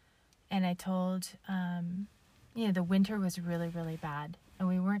 And I told, the winter was really, really bad, and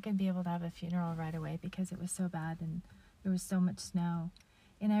we weren't going to be able to have a funeral right away because it was so bad and there was so much snow.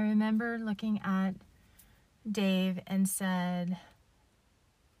 And I remember looking at Dave and said,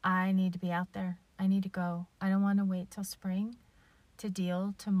 I need to be out there. I need to go. I don't want to wait till spring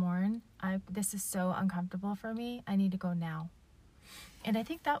to mourn. This is so uncomfortable for me. I need to go now. And I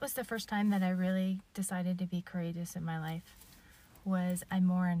think that was the first time that I really decided to be courageous in my life, was I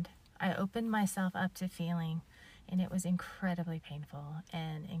mourned. I opened myself up to feeling, and it was incredibly painful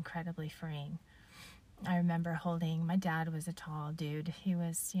and incredibly freeing. I remember my dad was a tall dude. He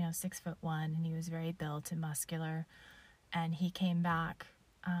was, 6'1", and he was very built and muscular. And he came back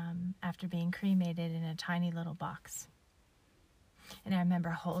after being cremated in a tiny little box. And I remember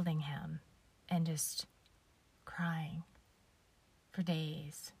holding him and just crying for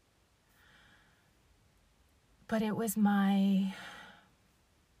days. But it was my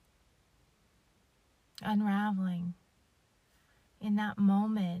unraveling in that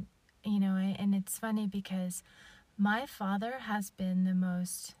moment, and it's funny because my father has been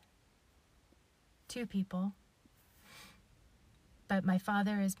two people, but my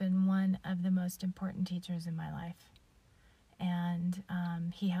father has been one of the most important teachers in my life. And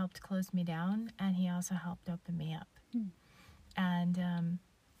he helped close me down, and he also helped open me up. And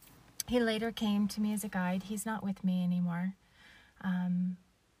he later came to me as a guide. He's not with me anymore.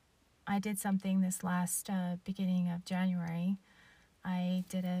 I did something this last beginning of January. I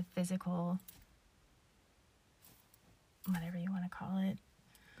did a physical, whatever you want to call it.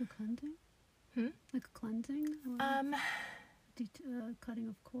 A cleansing? Like a cleansing? Cutting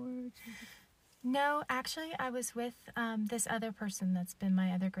of cords? No, actually, I was with this other person that's been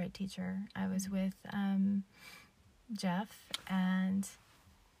my other great teacher. I was with Jeff, and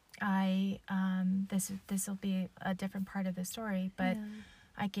this will be a different part of the story, but yeah.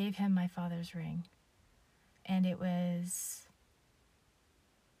 I gave him my father's ring, and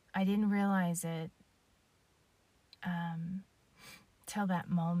I didn't realize it till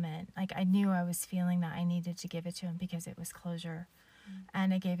that moment. Like, I knew I was feeling that I needed to give it to him because it was closure.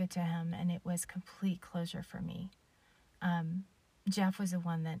 And I gave it to him, and it was complete closure for me. Jeff was the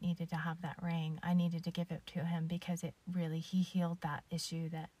one that needed to have that ring. I needed to give it to him because he healed that issue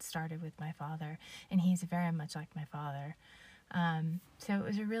that started with my father, and he's very much like my father. So it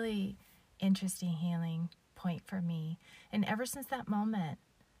was a really interesting healing point for me. And ever since that moment,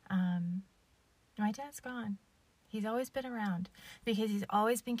 my dad's gone. He's always been around because he's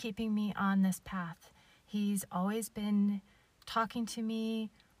always been keeping me on this path. He's always been talking to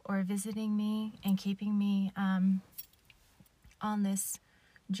me or visiting me and keeping me on this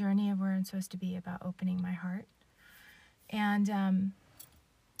journey of where I'm supposed to be, about opening my heart. And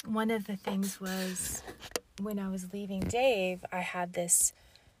one of the things was, when I was leaving Dave, I had the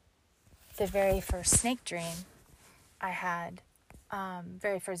very first snake dream. I had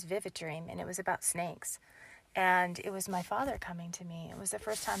very first vivid dream, and it was about snakes. And it was my father coming to me. It was the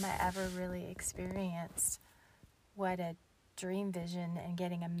first time I ever really experienced what a dream vision and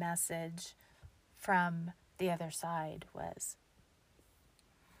getting a message from the other side was.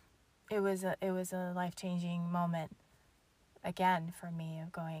 It was a life-changing moment, again, for me,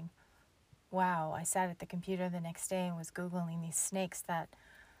 of going, wow. I sat at the computer the next day and was Googling these snakes that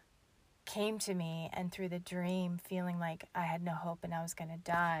came to me, and through the dream feeling like I had no hope and I was going to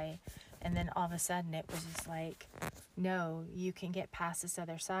die. And then all of a sudden it was just like, no, you can get past this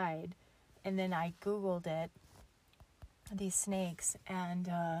other side. And then I Googled it, these snakes, and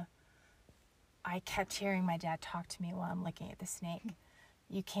I kept hearing my dad talk to me while I'm looking at the snake.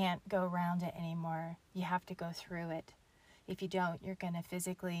 You can't go around it anymore. You have to go through it. If you don't, you're going to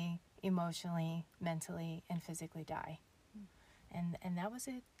physically, emotionally, mentally, and physically die. And that was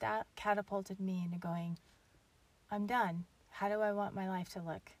it. That catapulted me into going, I'm done. How do I want my life to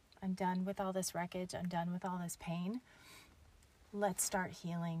look? I'm done with all this wreckage. I'm done with all this pain. Let's start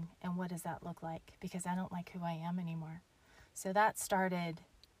healing. And what does that look like? Because I don't like who I am anymore. So that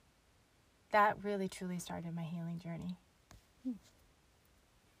really truly started my healing journey.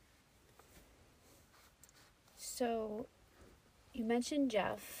 So you mentioned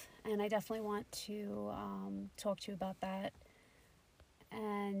Jeff, and I definitely want to talk to you about that.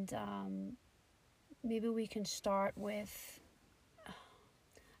 And maybe we can start with,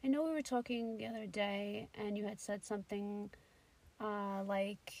 I know we were talking the other day, and you had said something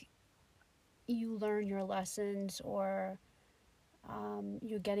like you learn your lessons, or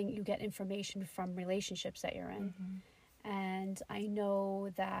you get information from relationships that you're in. And I know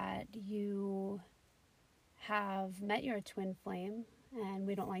that you have met your twin flame, and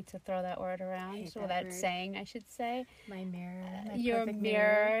we don't like to throw that word around, so that saying, I should say. My mirror, my your perfect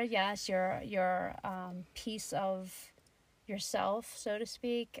mirror, yes, your piece of yourself, so to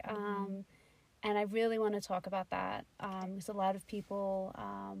speak. And I really want to talk about that, because a lot of people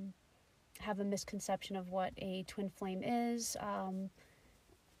have a misconception of what a twin flame is. A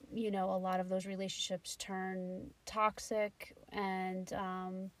lot of those relationships turn toxic, and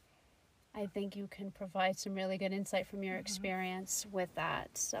I think you can provide some really good insight from your experience with that.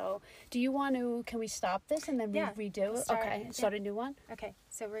 So can we stop this and then redo it? Start a new one? Okay,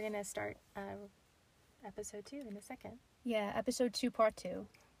 so we're going to start episode 2 in a second. Yeah, episode 2, part 2.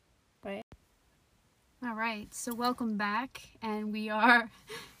 Right? All right, so welcome back, and we are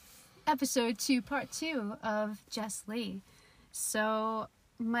episode 2, part 2 of Jess Lea. So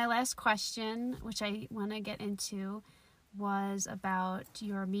my last question, which I want to get into, was about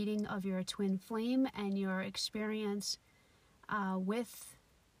your meeting of your twin flame and your experience with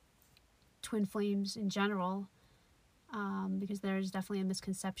twin flames in general, because there's definitely a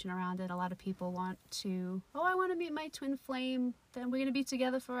misconception around it. A lot of people want to, I want to meet my twin flame, then we're going to be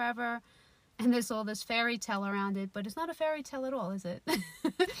together forever, and there's all this fairy tale around it, but it's not a fairy tale at all, is it?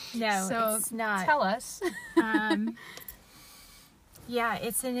 No, so it's not. Tell us. Yeah,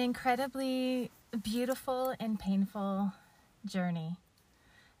 it's an incredibly beautiful and painful journey,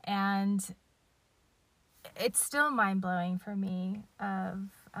 and it's still mind-blowing for me of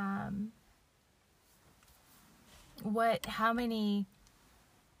how many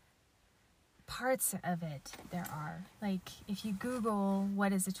parts of it there are. Like, if you Google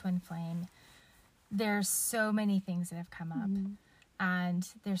what is a twin flame, there's so many things that have come up, and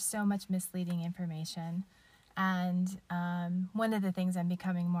there's so much misleading information. And one of the things I'm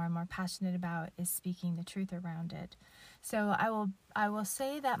becoming more and more passionate about is speaking the truth around it. So I will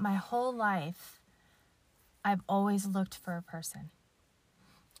say that my whole life, I've always looked for a person.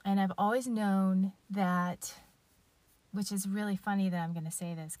 And I've always known that, which is really funny that I'm going to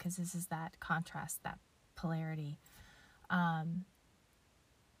say this, because this is that contrast, that polarity. I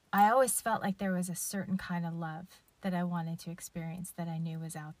always felt like there was a certain kind of love that I wanted to experience that I knew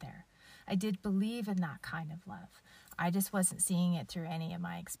was out there. I did believe in that kind of love. I just wasn't seeing it through any of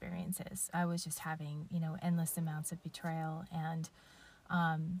my experiences. I was just having, endless amounts of betrayal and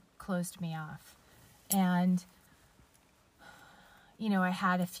closed me off. And, I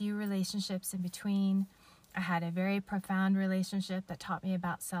had a few relationships in between. I had a very profound relationship that taught me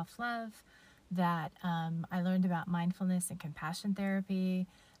about self-love, that I learned about mindfulness and compassion therapy,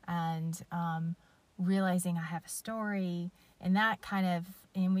 and realizing I have a story, and that kind of,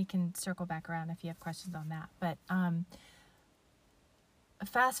 and we can circle back around if you have questions on that. But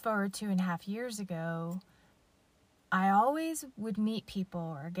fast forward 2.5 years ago, I always would meet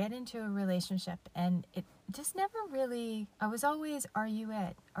people or get into a relationship, and it just never really, I was always, are you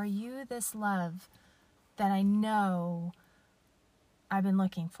it? Are you this love that I know I've been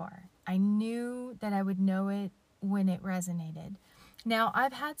looking for? I knew that I would know it when it resonated. Now,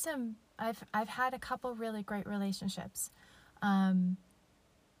 I've had a couple really great relationships.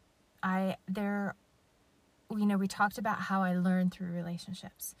 We talked about how I learned through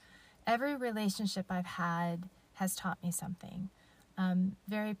relationships. Every relationship I've had has taught me something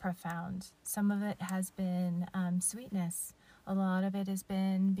very profound. Some of it has been sweetness. A lot of it has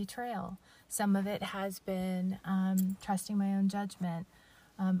been betrayal. Some of it has been trusting my own judgment,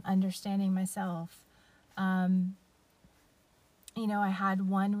 understanding myself. I had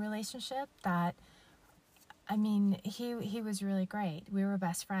one relationship that, he was really great. We were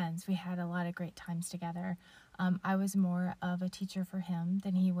best friends. We had a lot of great times together. I was more of a teacher for him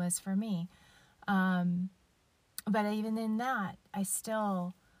than he was for me. But even in that,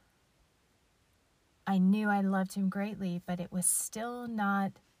 I knew I loved him greatly, but it was still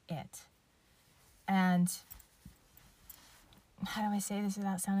not it. And how do I say this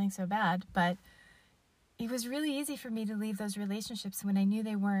without sounding so bad? But it was really easy for me to leave those relationships when I knew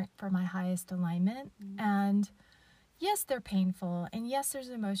they weren't for my highest alignment. And yes, they're painful, and yes, there's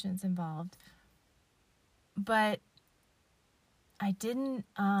emotions involved, but I didn't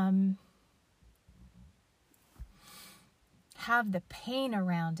have the pain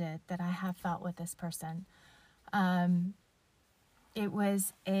around it that I have felt with this person. It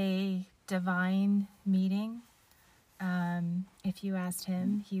was a divine meeting. If you asked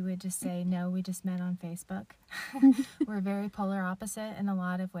him, he would just say, no, we just met on Facebook. We're very polar opposite in a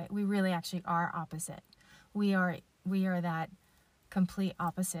lot of ways. We really actually are opposite. We are that complete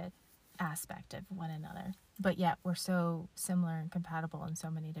opposite aspect of one another. But yet we're so similar and compatible in so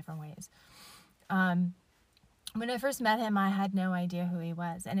many different ways. When I first met him, I had no idea who he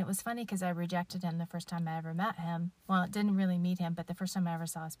was. And it was funny because I rejected him the first time I ever met him. Well, didn't really meet him, but the first time I ever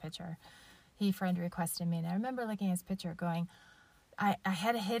saw his picture, he friend requested me. And I remember looking at his picture going, I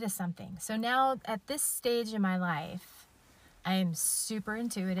had a hit of something. So now at this stage in my life, I am super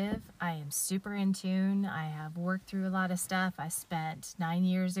intuitive. I am super in tune. I have worked through a lot of stuff. I spent 9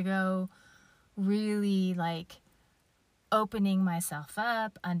 years ago really like opening myself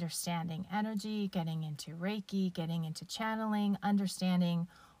up, understanding energy, getting into Reiki, getting into channeling, understanding,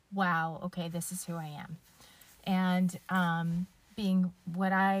 wow, okay, this is who I am. And being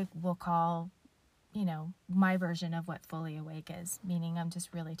what I will call, you know, my version of what fully awake is, meaning I'm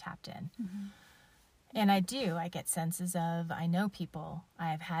just really tapped in. Mm-hmm. And I get senses of, I know people.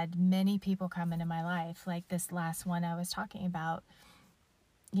 I've had many people come into my life, like this last one I was talking about.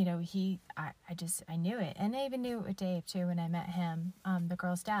 You know, I knew it. And I even knew it with Dave too when I met him, the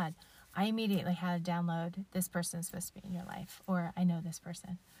girl's dad. I immediately had to download, this person's supposed to be in your life, or I know this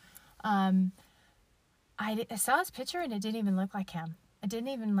person. I saw his picture and it didn't even look like him. It didn't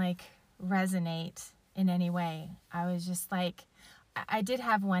even like resonate in any way. I was just like, I did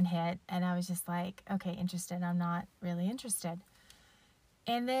have one hit and I was just like, okay, interested. I'm not really interested.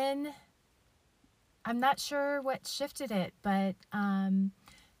 And then I'm not sure what shifted it, but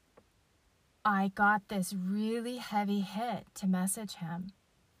I got this really heavy hit to message him,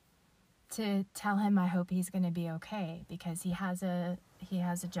 to tell him I hope he's going to be okay, because he has a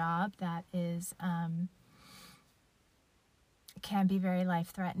job that is can be very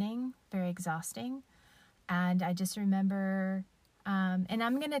life-threatening, very exhausting. And I just remember, and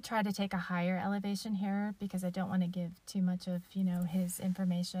I'm going to try to take a higher elevation here because I don't want to give too much of, you know, his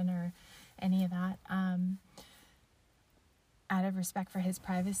information or any of that, out of respect for his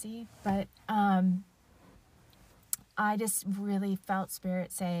privacy. But I just really felt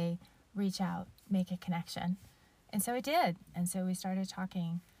Spirit say, reach out, make a connection. And so I did. And so we started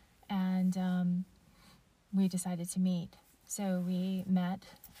talking, and we decided to meet. So we met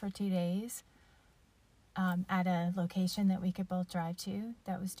for 2 days at a location that we could both drive to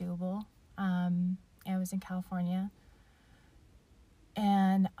that was doable. It was in California.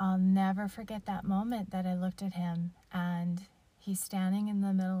 And I'll never forget that moment that I looked at him and he's standing in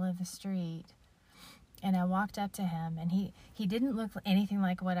the middle of the street. And I walked up to him and he didn't look anything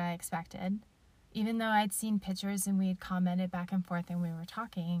like what I expected. Even though I'd seen pictures and we had commented back and forth and we were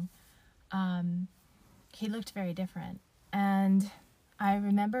talking, he looked very different. And I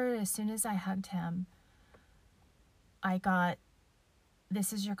remember as soon as I hugged him, I got,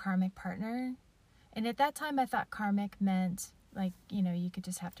 this is your karmic partner. And at that time I thought karmic meant like, you know, you could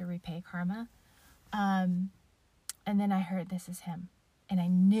just have to repay karma. And then I heard, this is him. And I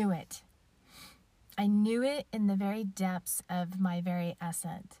knew it. I knew it in the very depths of my very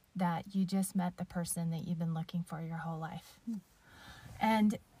essence that you just met the person that you've been looking for your whole life.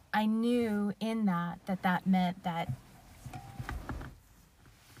 And I knew in that meant that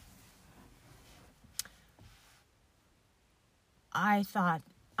I thought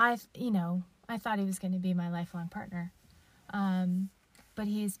he was going to be my lifelong partner. But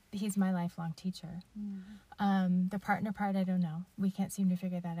he's my lifelong teacher. Mm-hmm. The partner part, I don't know. We can't seem to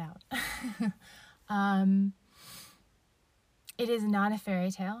figure that out. It is not a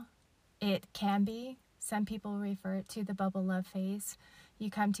fairy tale. It can be. Some people refer to the bubble love phase.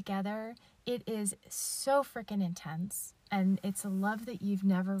 You come together. It is so freaking intense. And it's a love that you've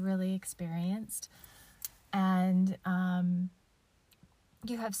never really experienced. And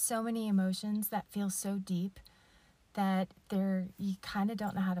you have so many emotions that feel so deep that you kind of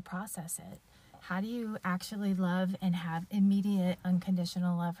don't know how to process it. How do you actually love and have immediate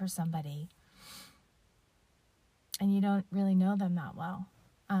unconditional love for somebody and you don't really know them that well?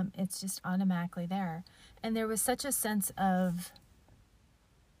 It's just automatically there. And there was such a sense of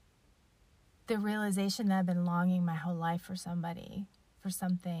the realization that I've been longing my whole life for somebody, for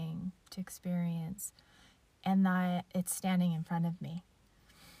something to experience, and that it's standing in front of me.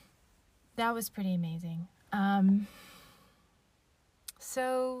 That was pretty amazing.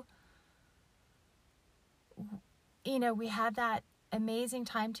 So, you know, we had that amazing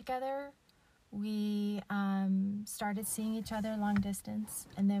time together. We started seeing each other long distance,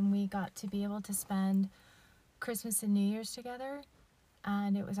 and then we got to be able to spend Christmas and New Year's together,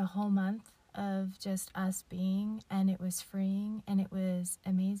 and it was a whole month of just us being, and it was freeing, and it was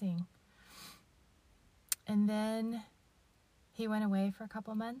amazing. And then he went away for a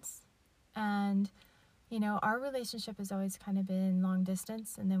couple months, and our relationship has always kind of been long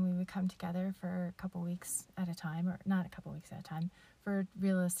distance, and then we would come together for a couple weeks at a time, or not a couple weeks at a time, for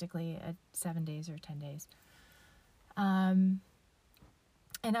realistically 7 days or 10 days. And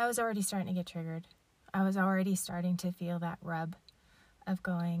I was already starting to get triggered. I was already starting to feel that rub of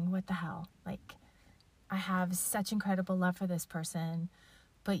going, what the hell? Like, I have such incredible love for this person,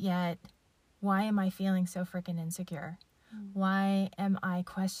 but yet, why am I feeling so freaking insecure? Why am I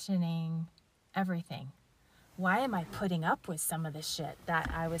questioning everything? Why am I putting up with some of the shit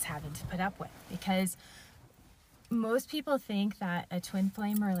that I was having to put up with? Because most people think that a twin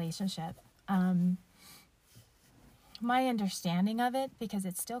flame relationship, my understanding of it, because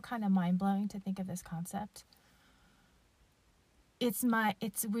it's still kind of mind-blowing to think of this concept,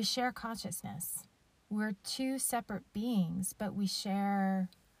 we share consciousness. We're two separate beings, but we're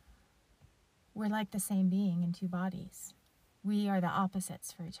like the same being in two bodies. We are the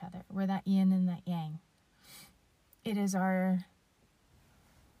opposites for each other. We're that yin and that yang. It is our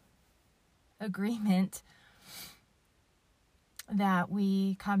agreement that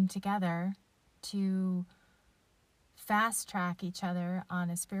we come together to fast track each other on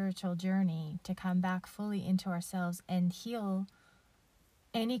a spiritual journey to come back fully into ourselves and heal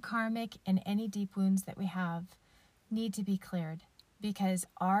any karmic and any deep wounds that we have need to be cleared, because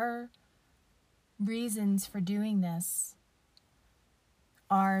our reasons for doing this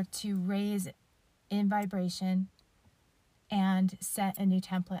are to raise in vibration and set a new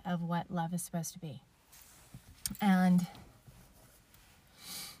template of what love is supposed to be. And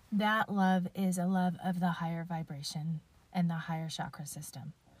that love is a love of the higher vibration and the higher chakra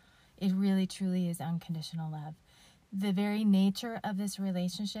system. It really, truly is unconditional love. The very nature of this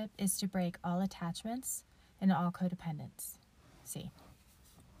relationship is to break all attachments and all codependence. See,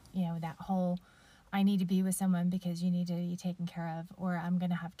 that whole, I need to be with someone because you need to be taken care of, or I'm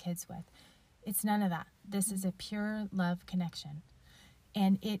going to have kids with. It's none of that. This is a pure love connection.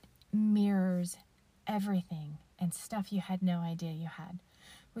 And it mirrors everything and stuff you had no idea you had.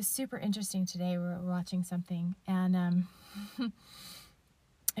 It was super interesting today. We were watching something, and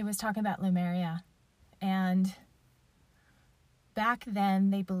it was talking about Lemuria. And back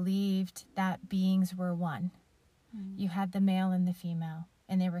then, they believed that beings were one. You had the male and the female,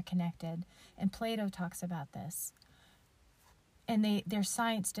 and they were connected. And Plato talks about this. And there's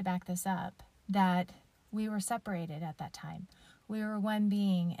science to back this up, that we were separated at that time. We were one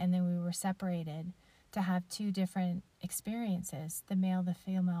being, and then we were separated to have two different experiences, the male, the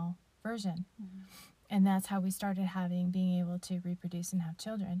female version. And that's how we started being able to reproduce and have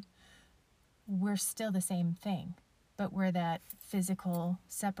children. We're still the same thing, but we're that physical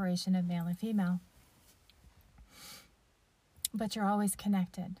separation of male and female. But you're always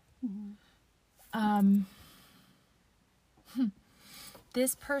connected.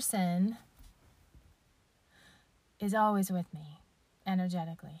 This person is always with me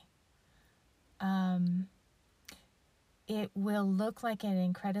energetically. It will look like an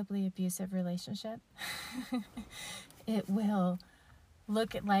incredibly abusive relationship. It will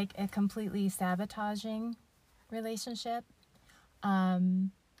look like a completely sabotaging relationship.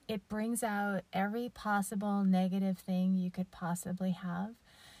 It brings out every possible negative thing you could possibly have,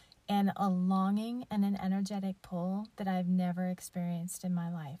 and a longing and an energetic pull that I've never experienced in my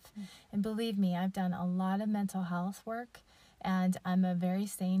life. And believe me, I've done a lot of mental health work, and I'm a very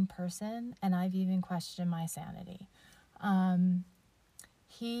sane person, and I've even questioned my sanity.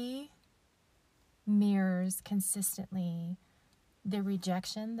 He mirrors consistently the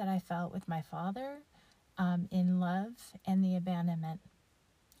rejection that I felt with my father in love and the abandonment.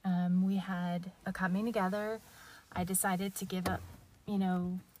 We had a coming together. I decided to give up,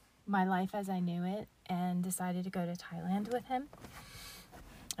 my life as I knew it, and decided to go to Thailand with him.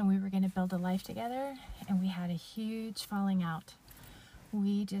 And we were going to build a life together, and we had a huge falling out.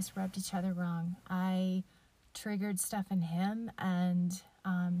 We just rubbed each other wrong. I triggered stuff in him, and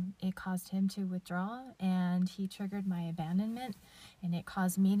it caused him to withdraw, and he triggered my abandonment, and it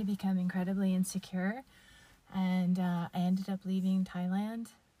caused me to become incredibly insecure. And I ended up leaving Thailand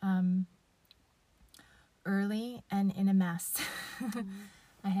early and in a mess.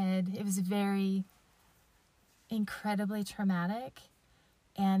 It was very incredibly traumatic,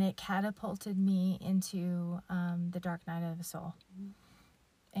 and it catapulted me into the dark night of the soul.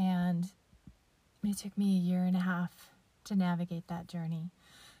 And it took me 1.5 years to navigate that journey.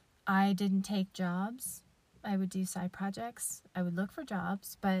 I didn't take jobs. I would do side projects. I would look for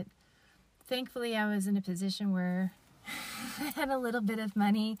jobs, but thankfully I was in a position where I had a little bit of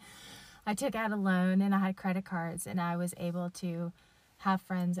money. I took out a loan and I had credit cards, and I was able to have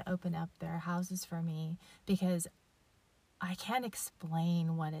friends open up their houses for me because I can't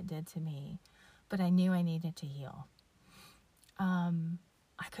explain what it did to me, but I knew I needed to heal.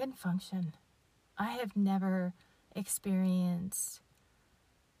 I couldn't function. I have never experienced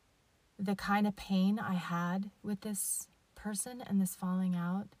the kind of pain I had with this person, and this falling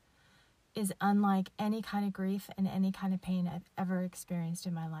out is unlike any kind of grief and any kind of pain I've ever experienced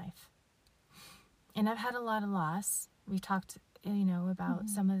in my life. And I've had a lot of loss. We've talked, about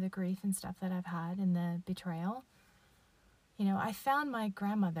some of the grief and stuff that I've had and the betrayal. I found my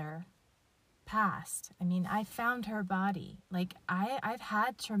grandmother passed. I found her body. Like, I've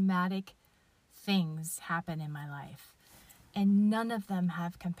had traumatic things happen in my life, and none of them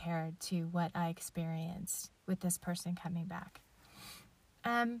have compared to what I experienced with this person coming back.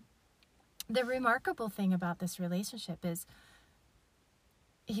 The remarkable thing about this relationship is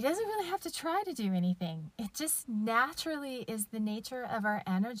he doesn't really have to try to do anything. It just naturally is the nature of our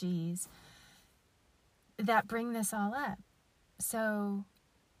energies that bring this all up. So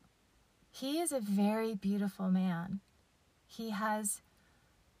he is a very beautiful man. He has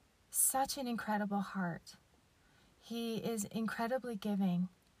such an incredible heart. He is incredibly giving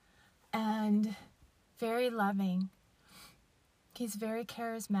and very loving. He's very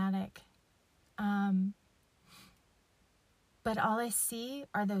charismatic. But all I see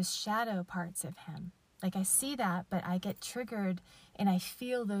are those shadow parts of him. Like, I see that, but I get triggered and I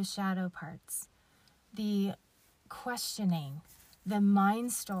feel those shadow parts. The questioning, the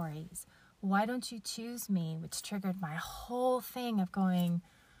mind stories. Why don't you choose me? Which triggered my whole thing of going,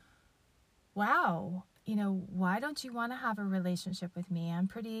 wow, why don't you want to have a relationship with me? I'm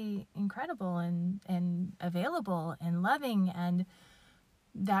pretty incredible and available and loving. And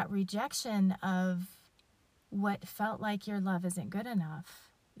that rejection of what felt like your love isn't good enough.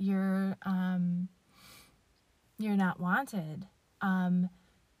 You're not wanted.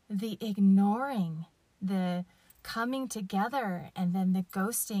 The ignoring, the coming together, and then the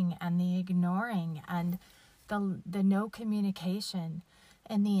ghosting and the ignoring and the no communication,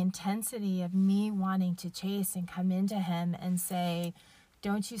 and the intensity of me wanting to chase and come into him and say,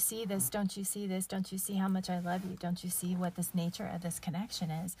 don't you see this? Don't you see this? Don't you see how much I love you? Don't you see what this nature of this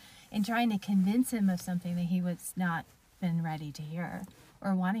connection is? And trying to convince him of something that he was not been ready to hear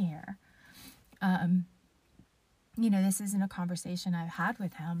or want to hear. This isn't a conversation I've had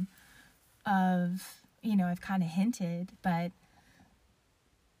with him of, I've kind of hinted, but,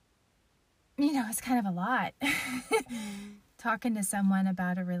 it's kind of a lot. Talking to someone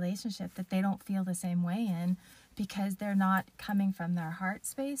about a relationship that they don't feel the same way in, because they're not coming from their heart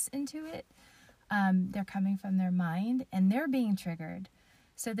space into it. They're coming from their mind, and they're being triggered.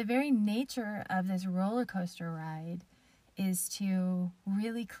 So the very nature of this roller coaster ride is to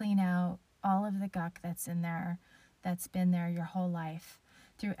really clean out all of the gunk that's in there, that's been there your whole life.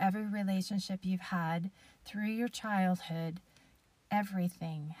 Through every relationship you've had, through your childhood,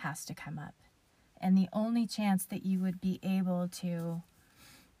 everything has to come up. And the only chance that you would be able to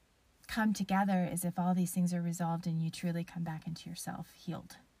come together is if all these things are resolved and you truly come back into yourself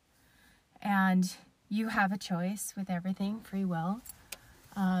healed. And you have a choice with everything, free will,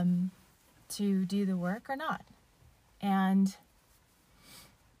 to do the work or not. And,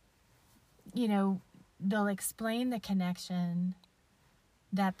 they'll explain the connection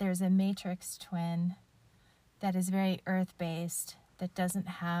that there's a matrix twin that is very earth-based, that doesn't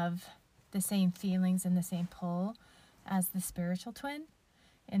have the same feelings and the same pull as the spiritual twin.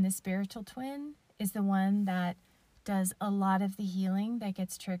 And the spiritual twin is the one that does a lot of the healing, that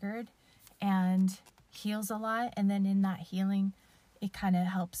gets triggered and heals a lot. And then in that healing, it kind of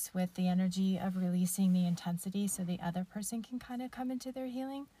helps with the energy of releasing the intensity so the other person can kind of come into their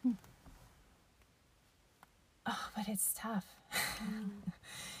healing. Oh, but it's tough.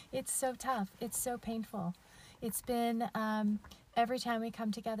 It's so tough. It's so painful. It's been, every time we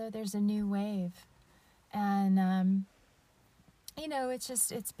come together, there's a new wave. And,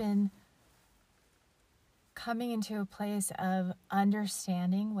 it's been coming into a place of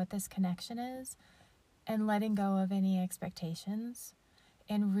understanding what this connection is and letting go of any expectations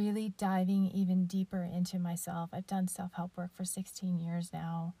and really diving even deeper into myself. I've done self-help work for 16 years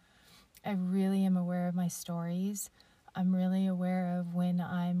now. I really am aware of my stories. I'm really aware of when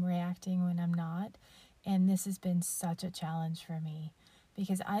I'm reacting, when I'm not. And this has been such a challenge for me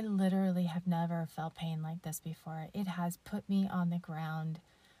because I literally have never felt pain like this before. It has put me on the ground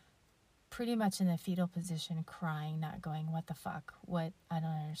pretty much in a fetal position, crying, not going, what the fuck? What? I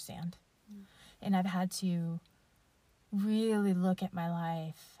don't understand. And I've had to really look at my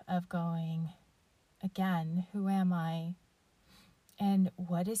life of going, again, who am I? And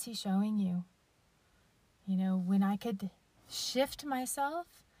what is he showing you? You know, when I could shift myself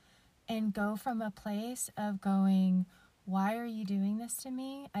and go from a place of going, why are you doing this to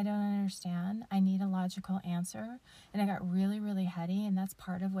me? I don't understand. I need a logical answer. And I got really, really heady, and that's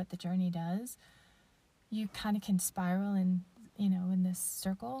part of what the journey does. You kind of can spiral in, you know, in this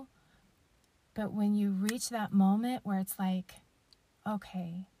circle. But when you reach that moment where it's like,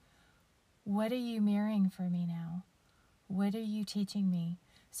 okay, what are you mirroring for me now? What are you teaching me?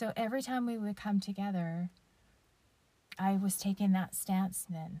 So every time we would come together, I was taking that stance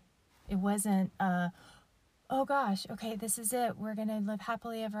then. It wasn't, oh gosh, okay, this is it. We're going to live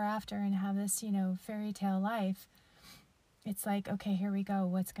happily ever after and have this, you know, fairy tale life. It's like, okay, here we go.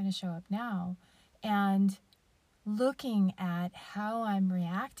 What's going to show up now? And looking at how I'm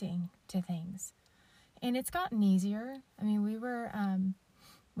reacting to things. And it's gotten easier. I mean, we were,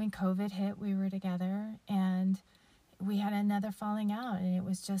 when COVID hit, we were together and we had another falling out, and it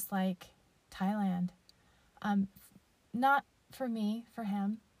was just like Thailand. Not for me, for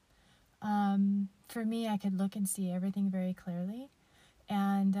him. For me, I could look and see everything very clearly.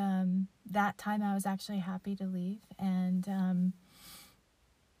 And that time I was actually happy to leave. And,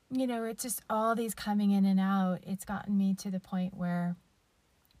 you know, it's just all these coming in and out. It's gotten me to the point where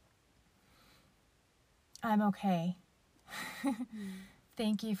I'm okay.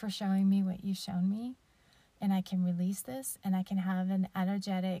 Thank you for showing me what you've shown me. And I can release this, and I can have an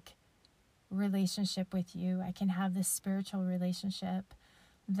energetic relationship with you. I can have this spiritual relationship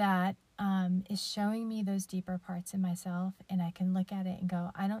that is showing me those deeper parts in myself, and I can look at it and go,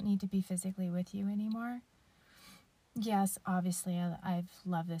 I don't need to be physically with you anymore. Yes, obviously, I've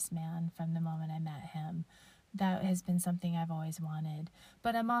loved this man from the moment I met him. That has been something I've always wanted.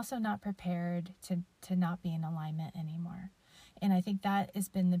 But I'm also not prepared to not be in alignment anymore. And I think that has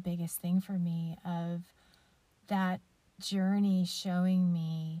been the biggest thing for me, of that journey showing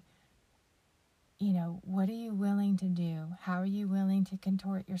me, you know, what are you willing to do? How are you willing to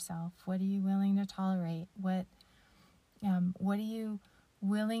contort yourself? What are you willing to tolerate? What are you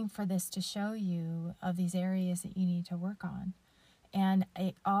willing for this to show you of these areas that you need to work on? And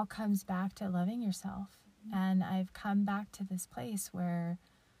it all comes back to loving yourself. And I've come back to this place where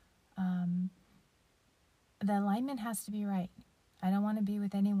the alignment has to be right. I don't want to be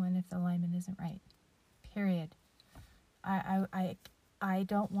with anyone if the alignment isn't right. Period. I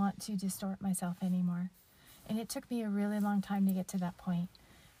don't want to distort myself anymore. And it took me a really long time to get to that point.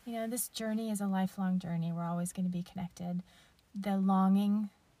 You know, this journey is a lifelong journey. We're always going to be connected. The longing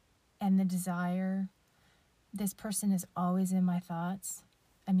and the desire, this person is always in my thoughts.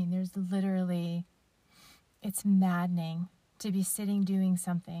 I mean, there's literally, it's maddening to be sitting doing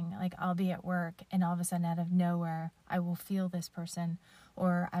something. Like, I'll be at work and all of a sudden out of nowhere, I will feel this person,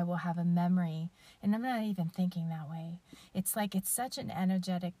 or I will have a memory. And I'm not even thinking that way. It's like, it's such an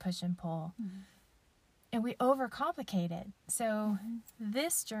energetic push and pull. Mm-hmm. And we overcomplicate it. So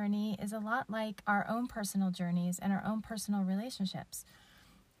this journey is a lot like our own personal journeys and our own personal relationships,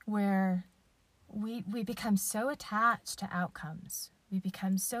 where we become so attached to outcomes. We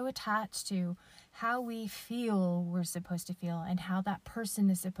become so attached to how we feel we're supposed to feel and how that person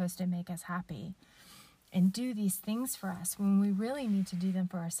is supposed to make us happy and do these things for us, when we really need to do them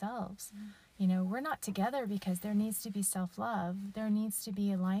for ourselves. You know, we're not together because there needs to be self-love. There needs to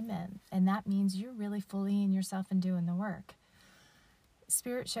be alignment. And that means you're really fully in yourself and doing the work.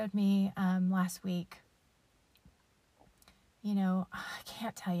 Spirit showed me last week, you know, I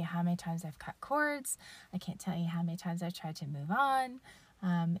can't tell you how many times I've cut cords. I can't tell you how many times I've tried to move on.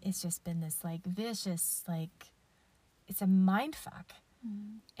 It's just been this like vicious, like, it's a mind fuck.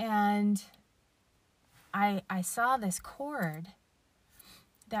 And I saw this cord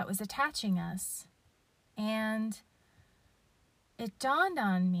that was attaching us, and it dawned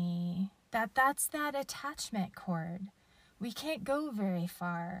on me that that's that attachment cord. We can't go very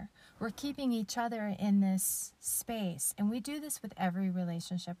far. We're keeping each other in this space, and we do this with every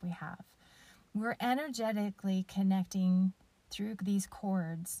relationship we have. We're energetically connecting through these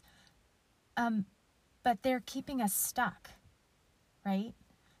cords, but they're keeping us stuck, right?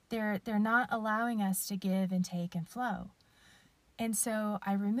 They're not allowing us to give and take and flow. And so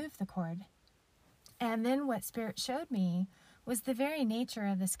I removed the cord. And then what Spirit showed me was the very nature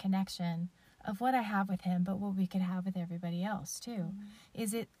of this connection, of what I have with him, but what we could have with everybody else too.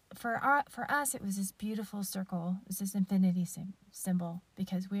 Is it for us? It was this beautiful circle. It was this infinity symbol,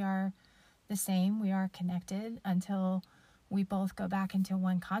 because we are the same. We are connected until we both go back into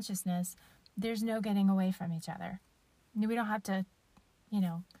one consciousness. There's no getting away from each other. We don't have to, you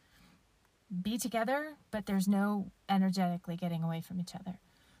know, be together, but there's no energetically getting away from each other.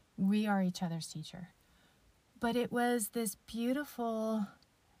 We are each other's teacher. But it was this beautiful,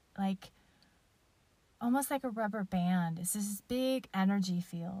 like, almost like a rubber band. It's this big energy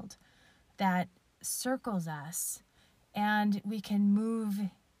field that circles us, and we can move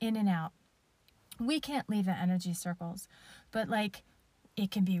in and out. We can't leave the energy circles, but like, it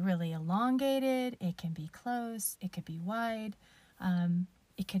can be really elongated, it can be close, it could be wide.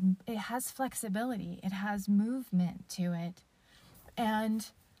 It has flexibility, it has movement to it. And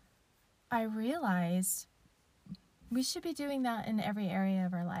I realized we should be doing that in every area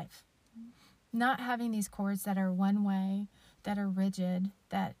of our life. Not having these cords that are one way, that are rigid,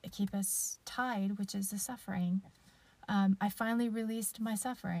 that keep us tied, which is the suffering. I finally released my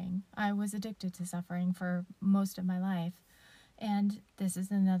suffering. I was addicted to suffering for most of my life. And this is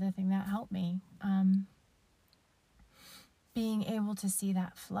another thing that helped me. Being able to see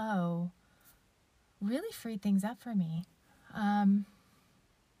that flow really freed things up for me.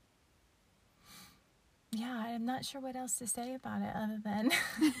 Yeah, I'm not sure what else to say about it other than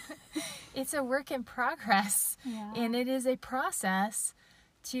it's a work in progress. Yeah. And it is a process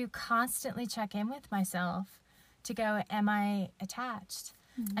to constantly check in with myself to go, am I attached?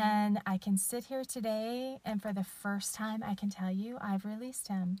 Mm-hmm. And I can sit here today, and for the first time, I can tell you, I've released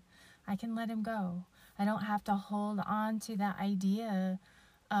him. I can let him go. I don't have to hold on to that idea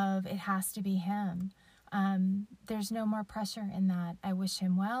of it has to be him. There's no more pressure in that. I wish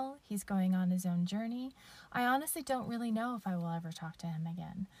him well. He's going on his own journey. I honestly don't really know if I will ever talk to him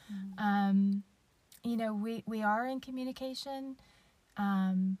again. Mm-hmm. We are in communication,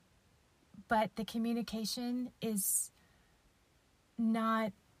 but the communication is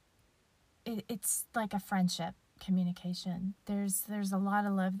not, it's like a friendship communication. There's a lot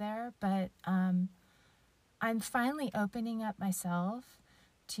of love there, but I'm finally opening up myself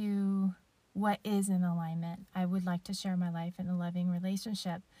to what is in alignment. I would like to share my life in a loving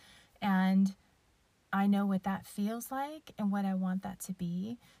relationship, and I know what that feels like and what I want that to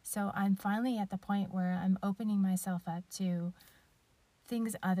be. So I'm finally at the point where I'm opening myself up to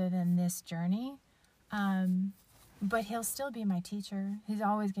things other than this journey. But he'll still be my teacher. He's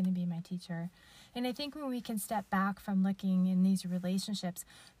always going to be my teacher. And I think when we can step back from looking in these relationships,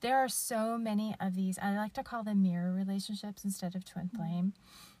 there are so many of these. I like to call them mirror relationships instead of twin flame.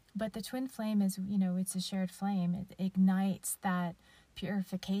 But the twin flame is, it's a shared flame. It ignites that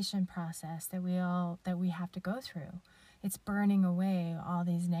purification process that we have to go through. It's burning away all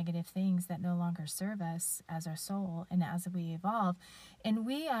these negative things that no longer serve us as our soul and as we evolve. And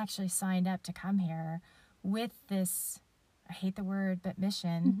we actually signed up to come here with this, I hate the word, but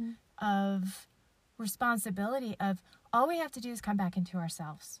mission of responsibility of all we have to do is come back into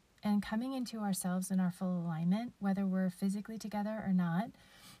ourselves. And coming into ourselves in our full alignment, whether we're physically together or not,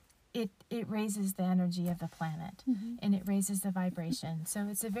 it raises the energy of the planet, and it raises the vibration. So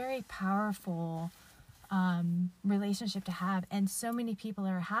it's a very powerful relationship to have. And so many people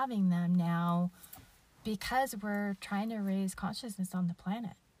are having them now because we're trying to raise consciousness on the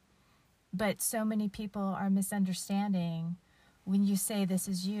planet. But so many people are misunderstanding when you say this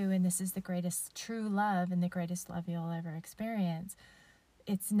is you and this is the greatest true love and the greatest love you'll ever experience.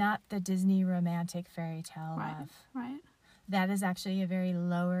 It's not the Disney romantic fairy tale love. Right. That is actually a very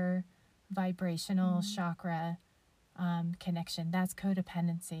lower vibrational chakra connection. That's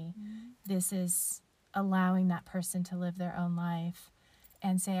codependency. This is allowing that person to live their own life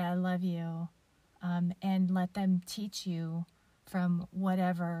and say, I love you, and let them teach you from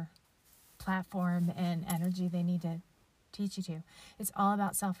whatever platform and energy they need to teach you to. It's all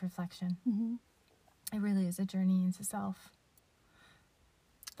about self-reflection. It really is a journey into self.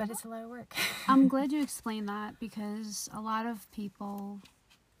 But it's a lot of work. I'm glad you explained that, because a lot of people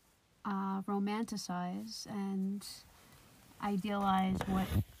romanticize and idealize what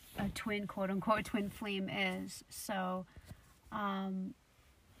a twin, quote-unquote, twin flame is. So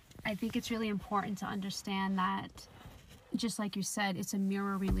I think it's really important to understand that, just like you said, it's a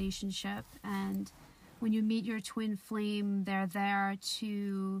mirror relationship. And when you meet your twin flame, they're there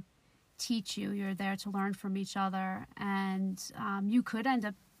to teach you. You're there to learn from each other. And you could end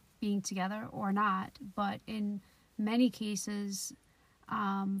up being together or not. But in many cases,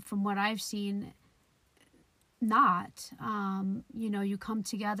 from what I've seen, not. You come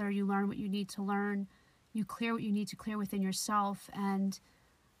together, you learn what you need to learn, you clear what you need to clear within yourself. And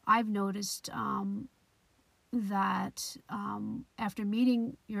I've noticed that after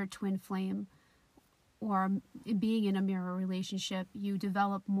meeting your twin flame or being in a mirror relationship, you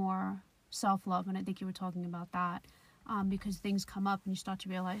develop more self-love. And I think you were talking about that, because things come up and you start to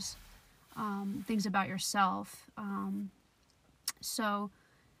realize things about yourself. And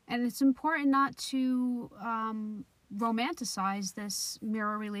it's important not to romanticize this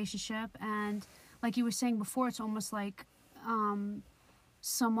mirror relationship. And like you were saying before, it's almost like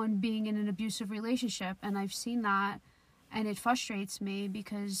someone being in an abusive relationship, and I've seen that, and it frustrates me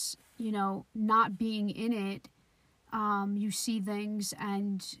because, you know, not being in it, you see things,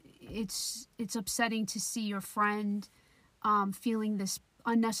 and it's upsetting to see your friend feeling this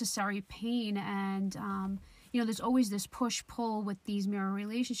unnecessary pain, and you know, there's always this push-pull with these mirror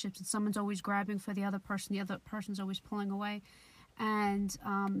relationships, and someone's always grabbing for the other person's always pulling away, and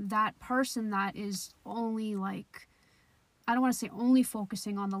that person that is only, like, I don't want to say only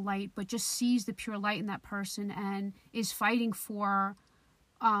focusing on the light, but just sees the pure light in that person and is fighting for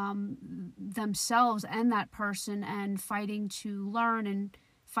themselves and that person, and fighting to learn and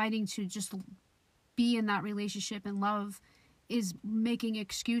fighting to just be in that relationship and love, is making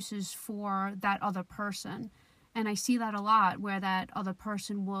excuses for that other person. And I see that a lot, where that other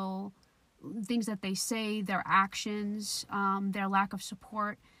person will, things that they say, their actions, their lack of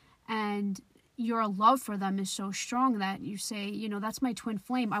support, and your love for them is so strong that you say, you know, that's my twin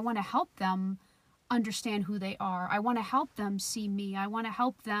flame. I want to help them understand who they are. I want to help them see me. I want to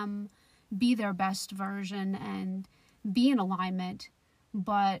help them be their best version and be in alignment.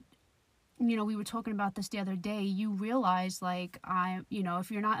 But, you know, we were talking about this the other day. You realize, like, you know, if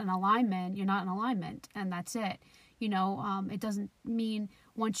you're not in alignment, you're not in alignment, and that's it. You know, it doesn't mean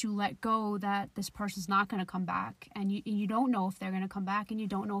once you let go that this person's not going to come back, and you don't know if they're going to come back, and you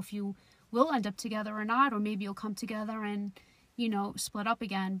don't know if you will end up together or not, or maybe you'll come together and, you know, split up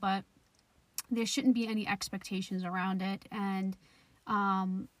again. But there shouldn't be any expectations around it, and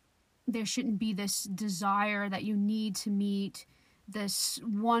there shouldn't be this desire that you need to meet this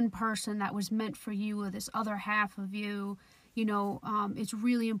one person that was meant for you, or this other half of you. You know, it's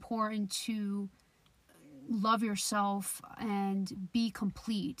really important to love yourself and be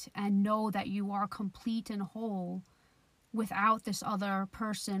complete, and know that you are complete and whole without this other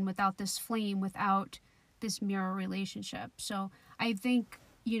person, without this flame, without this mirror relationship. So I think,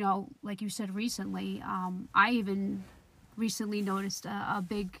 you know, like you said recently, I even recently noticed a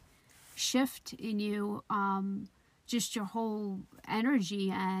big shift in you, just your whole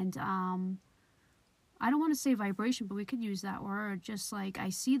energy, and I don't want to say vibration, but we could use that word. Just like, I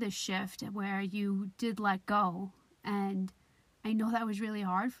see this shift where you did let go, and I know that was really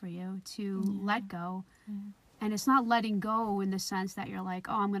hard for you to let go. Yeah. And it's not letting go in the sense that you're like,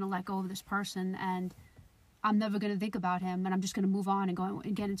 oh, I'm going to let go of this person and I'm never going to think about him, and I'm just going to move on and go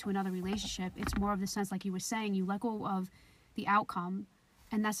and get into another relationship. It's more of the sense, like you were saying, you let go of the outcome.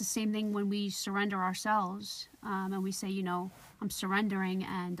 And that's the same thing when we surrender ourselves, and we say, you know, I'm surrendering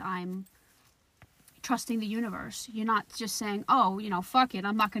and I'm trusting the universe. You're not just saying, oh, you know, fuck it,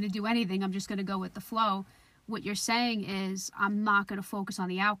 I'm not going to do anything, I'm just going to go with the flow. What you're saying is, I'm not going to focus on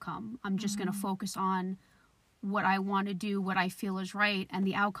the outcome. I'm just going to focus on what I want to do, what I feel is right, and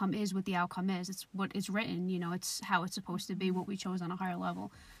the outcome is what the outcome is. It's what is written, you know, it's how it's supposed to be, what we chose on a higher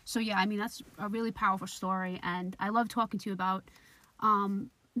level. So yeah, I mean, that's a really powerful story, and I love talking to you about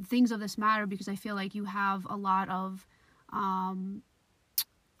things of this matter, because I feel like you have a lot of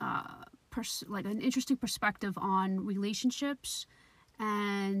like an interesting perspective on relationships,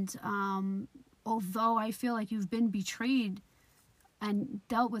 and although I feel like you've been betrayed and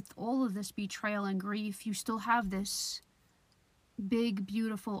dealt with all of this betrayal and grief, you still have this big,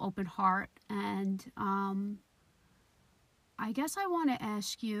 beautiful, open heart. And I guess I want to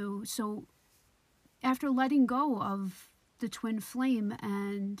ask you, so after letting go of the twin flame,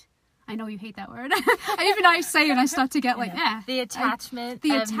 and I know you hate that word. Even I say it, I start to get like, the attachment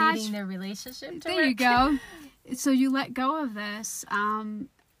of needing the relationship to there work. You go. So you let go of this, and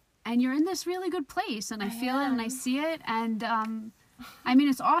you're in this really good place, and I feel it, and I see it, and I mean,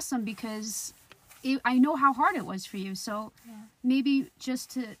 it's awesome, because I know how hard it was for you. So maybe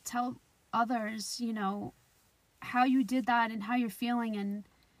just to tell others, you know, how you did that and how you're feeling and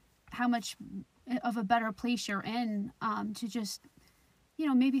how much of a better place you're in, to just, you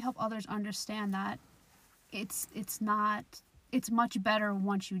know, maybe help others understand that it's much better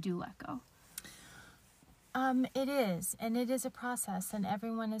once you do let go. It is, and it is a process, and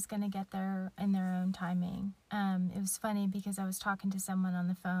everyone is going to get there in their own timing. It was funny because I was talking to someone on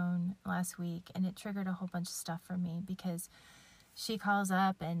the phone last week, and it triggered a whole bunch of stuff for me, because she calls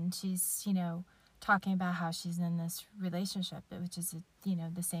up and she's, you know, talking about how she's in this relationship, which is, you know,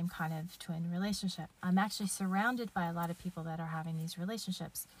 the same kind of twin relationship. I'm actually surrounded by a lot of people that are having these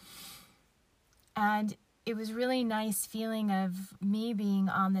relationships. And it was really nice feeling of me being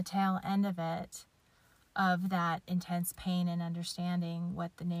on the tail end of it, of that intense pain and understanding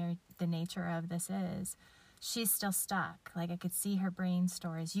what the nature of this is. She's still stuck. Like, I could see her brain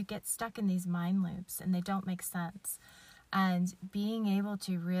stories. You get stuck in these mind loops and they don't make sense. and being able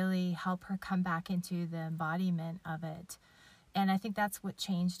to really help her come back into the embodiment of it. And I think that's what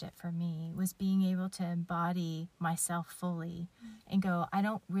changed it for me, was being able to embody myself fully and go, I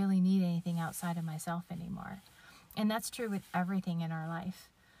don't really need anything outside of myself anymore. And that's true with everything in our life.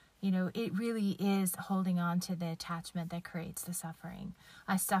 You know, it really is holding on to the attachment that creates the suffering.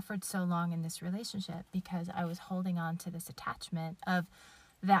 I suffered so long in this relationship because I was holding on to this attachment of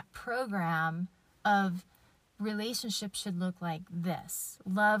that program of relationships should look like this.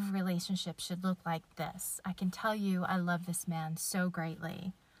 Love relationships should look like this. I can tell you I love this man so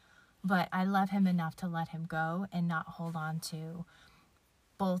greatly, but I love him enough to let him go and not hold on to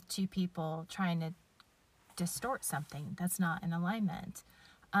both two people trying to distort something that's not in alignment.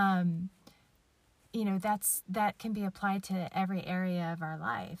 You know, that can be applied to every area of our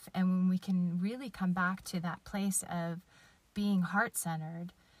life. And when we can really come back to that place of being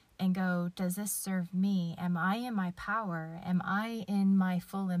heart-centered and go, does this serve me? Am I in my power? Am I in my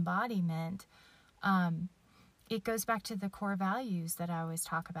full embodiment? It goes back to the core values that I always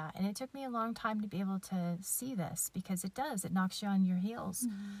talk about. And it took me a long time to be able to see this, because it does. It knocks you on your heels.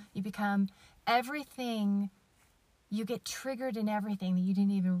 You become everything. You get triggered in everything that you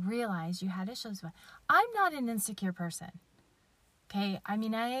didn't even realize you had issues with. I'm not an insecure person. Okay? I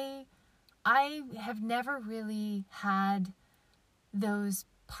mean, I have never really had those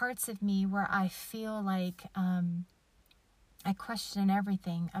parts of me where I feel like I question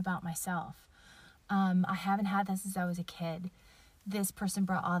everything about myself. I haven't had that since I was a kid. This person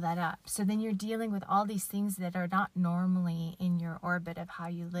brought all that up. So then you're dealing with all these things that are not normally in your orbit of how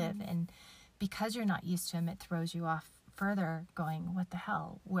you live. And because you're not used to them, it throws you off further, going, what the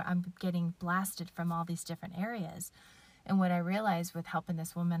hell? I'm getting blasted from all these different areas. And what I realized with helping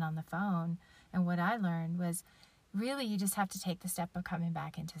this woman on the phone, and what I learned was, really, you just have to take the step of coming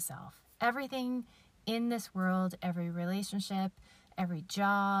back into self. Everything in this world, every relationship, every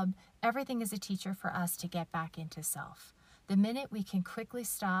job, everything is a teacher for us to get back into self. The minute we can quickly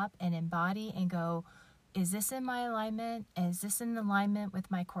stop and embody and go, is this in my alignment? Is this in alignment with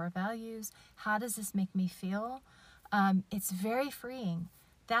my core values? How does this make me feel? It's very freeing.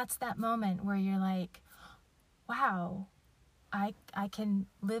 That's that moment where you're like, wow, I can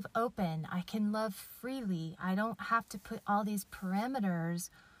live open. I can love freely. I don't have to put all these parameters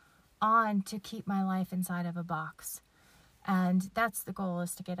on to keep my life inside of a box. And that's the goal,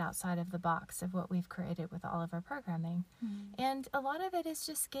 is to get outside of the box of what we've created with all of our programming. And a lot of it is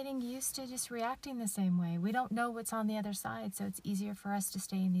just getting used to just reacting the same way. We don't know what's on the other side, so it's easier for us to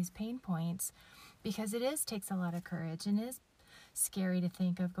stay in these pain points, because it takes a lot of courage, and it is scary to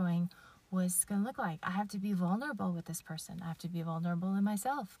think of going, what's it going to look like? I have to be vulnerable with this person. I have to be vulnerable in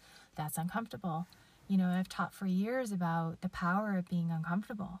myself. That's uncomfortable. You know, I've taught for years about the power of being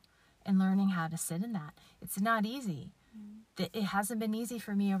uncomfortable and learning how to sit in that. It's not easy. It hasn't been easy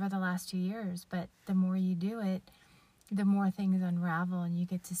for me over the last 2 years, but the more you do it, the more things unravel, and you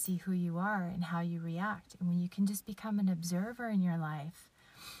get to see who you are and how you react. And when you can just become an observer in your life,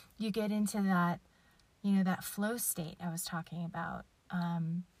 you get into that, you know, that flow state I was talking about.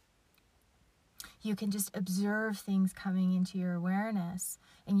 You can just observe things coming into your awareness,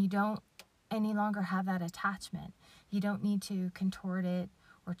 and you don't any longer have that attachment. You don't need to contort it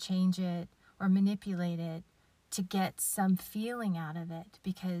or change it or manipulate it to get some feeling out of it,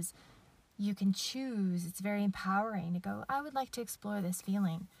 because you can choose. It's very empowering to go, I would like to explore this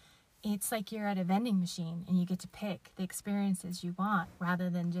feeling. It's like you're at a vending machine and you get to pick the experiences you want, rather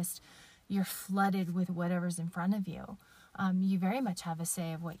than just you're flooded with whatever's in front of you. You very much have a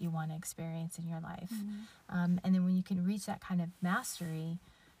say of what you want to experience in your life. And then when you can reach that kind of mastery,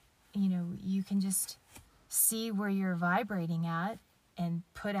 you know, you can just see where you're vibrating at and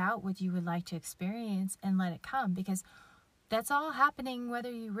put out what you would like to experience and let it come, because that's all happening whether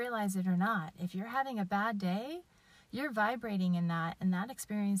you realize it or not. If you're having a bad day, you're vibrating in that, and that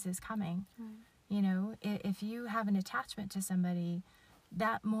experience is coming. You know, if you have an attachment to somebody,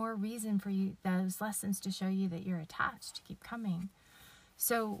 that more reason for you, those lessons to show you that you're attached, to keep coming.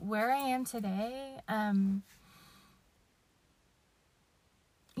 So where I am today,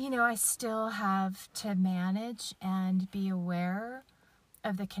 you know, I still have to manage and be aware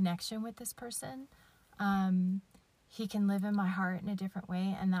of the connection with this person. He can live in my heart in a different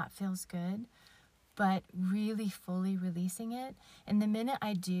way, and that feels good, but really fully releasing it. And the minute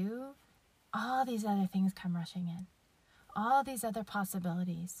I do, all these other things come rushing in. All these other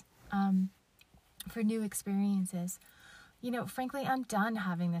possibilities for new experiences. You know, frankly, I'm done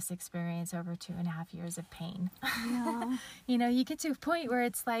having this experience over 2.5 years of pain. Yeah. You know, you get to a point where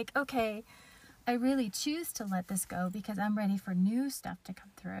it's like, okay, I really choose to let this go because I'm ready for new stuff to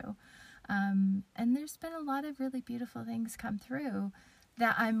come through. And there's been a lot of really beautiful things come through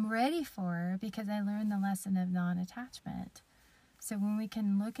that I'm ready for because I learned the lesson of non-attachment. So when we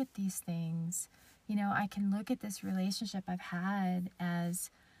can look at these things, you know, I can look at this relationship I've had as,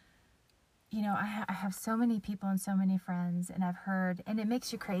 you know, I have so many people and so many friends, and I've heard, and it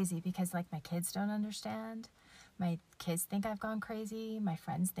makes you crazy because, like, my kids don't understand. My kids think I've gone crazy. My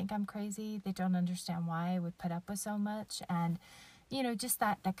friends think I'm crazy. They don't understand why I would put up with so much. And, you know, just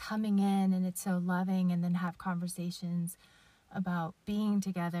that coming in and it's so loving, and then have conversations about being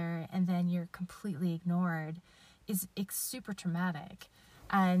together and then you're completely ignored is super traumatic.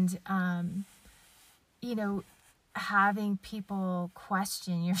 And, you know, having people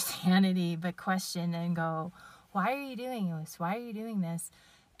question your sanity, but question and go, why are you doing this? Why are you doing this?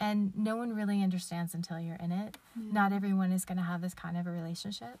 And no one really understands until you're in it. Yeah. Not everyone is going to have this kind of a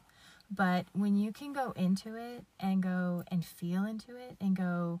relationship. But when you can go into it and go and feel into it and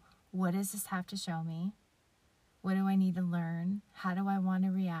go, what does this have to show me? What do I need to learn? How do I want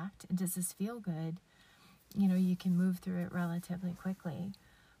to react? And does this feel good? You know, you can move through it relatively quickly.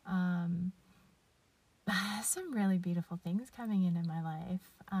 Some really beautiful things coming into my life.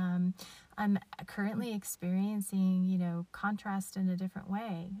 I'm currently experiencing, you know, contrast in a different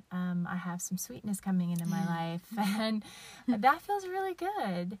way. I have some sweetness coming into my life, and that feels really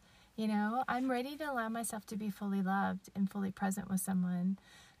good. You know, I'm ready to allow myself to be fully loved and fully present with someone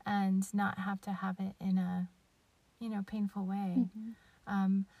and not have to have it in a, you know, painful way.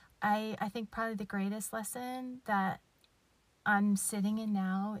 Mm-hmm. I think probably the greatest lesson that I'm sitting in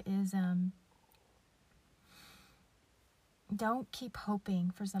now is don't keep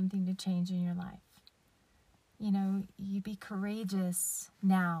hoping for something to change in your life. You know, you be courageous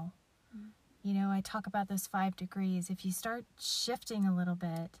now. Mm-hmm. You know, I talk about those 5 degrees. If you start shifting a little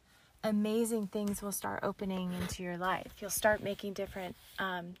bit, amazing things will start opening into your life. You'll start making different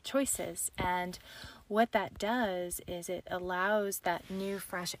choices. And what that does is it allows that new,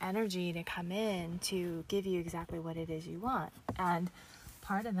 fresh energy to come in to give you exactly what it is you want. And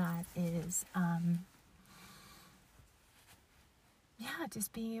part of that is,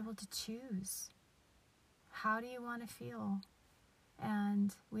 just being able to choose. How do you want to feel?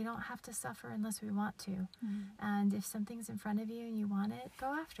 And we don't have to suffer unless we want to. Mm-hmm. And if something's in front of you and you want it,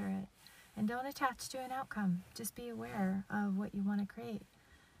 go after it. And don't attach to an outcome. Just be aware of what you want to create.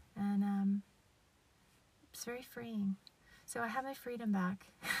 And it's very freeing. So I have my freedom back.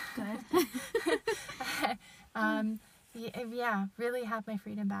 Good. Really have my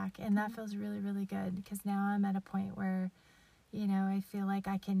freedom back. And that feels really, really good. Because now I'm at a point where, you know, I feel like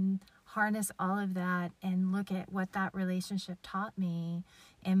I can harness all of that and look at what that relationship taught me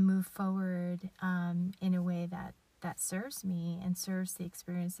and move forward in a way that serves me and serves the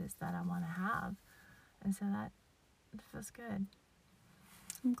experiences that I want to have. And so that feels good.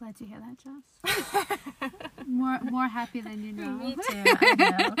 I'm glad to hear that, Jess. more happy than you know. Me too, I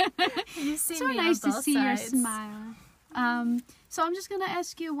know. You see so me nice on to both see sides. your smile. So I'm just going to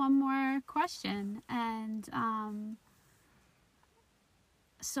ask you one more question. And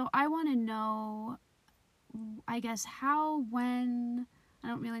so I want to know, I guess, how, when, I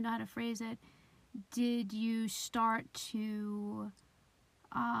don't really know how to phrase it, did you start to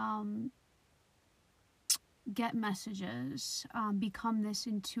get messages, become this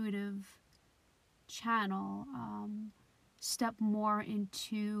intuitive channel, step more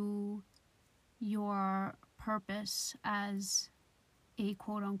into your purpose as a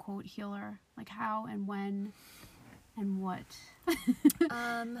quote-unquote healer? Like how and when and what?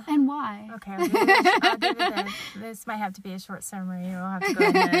 And why? Okay, I'll give it this might have to be a short summary. We'll have to go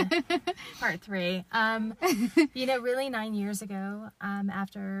into part 3. You know, really 9 years ago,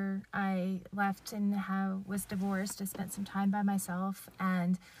 after I left and was divorced, I spent some time by myself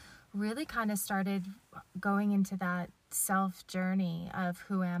and really kind of started going into that self journey of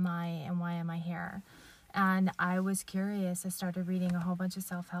who am I and why am I here? And I was curious. I started reading a whole bunch of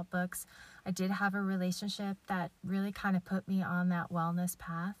self-help books. I did have a relationship that really kind of put me on that wellness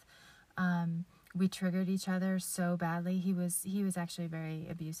path. We triggered each other so badly. He was actually very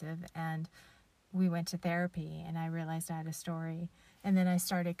abusive, and we went to therapy, and I realized I had a story. And then I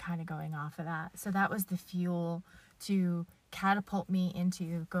started kind of going off of that. So that was the fuel to catapult me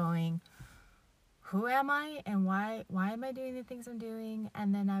into going, who am I and why am I doing the things I'm doing?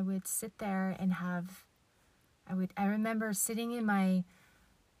 And then I would sit there and I remember sitting in my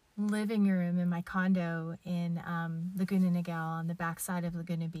living room in my condo in Laguna Niguel on the backside of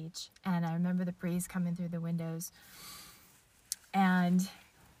Laguna Beach. And I remember the breeze coming through the windows. And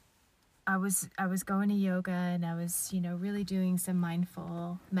I was going to yoga, and I was, you know, really doing some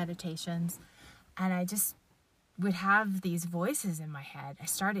mindful meditations. And I just would have these voices in my head. I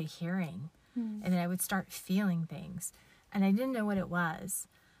started hearing, and then I would start feeling things, and I didn't know what it was,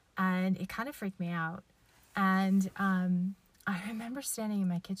 and it kind of freaked me out. And I remember standing in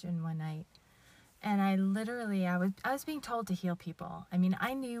my kitchen one night, and I was being told to heal people. I mean,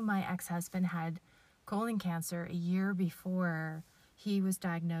 I knew my ex-husband had colon cancer a year before he was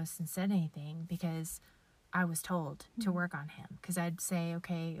diagnosed and said anything, because I was told to work on him. Because I'd say,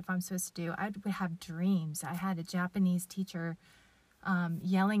 okay, if I'm supposed to I would have dreams. I had a Japanese teacher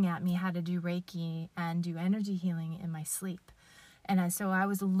yelling at me how to do Reiki and do energy healing in my sleep. And so I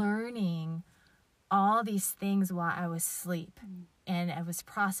was learning all these things while I was asleep, and I was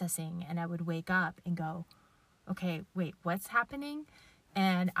processing, and I would wake up and go, okay, wait, what's happening?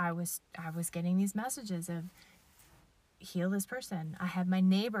 And I was getting these messages of, heal this person. I had my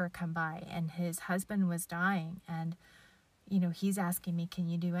neighbor come by, and his husband was dying, and he's asking me, can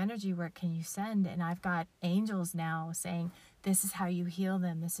you do energy work? Can you send? And I've got angels now saying, this is how you heal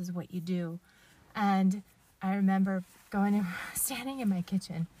them. This is what you do. And I remember standing in my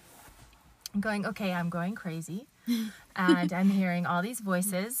kitchen and going, okay, I'm going crazy. And I'm hearing all these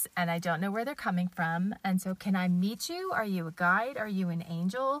voices, and I don't know where they're coming from. And so, can I meet you? Are you a guide? Are you an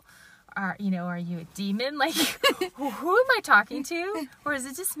angel? Are you a demon? Like, who am I talking to? Or is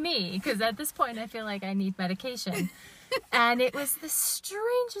it just me? Because at this point, I feel like I need medication. And it was the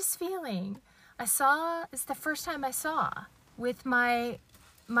strangest feeling. It's the first time I saw with my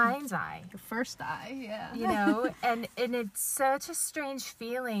mind's eye. The first eye, yeah. And it's such a strange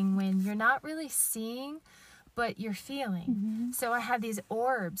feeling when you're not really seeing, but you're feeling. So I had these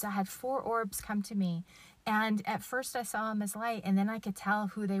orbs. I had 4 orbs come to me. And at first I saw them as light, and then I could tell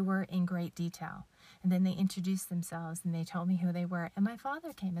who they were in great detail. And then they introduced themselves, and they told me who they were. And my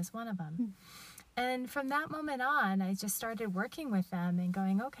father came as one of them. And from that moment on, I just started working with them and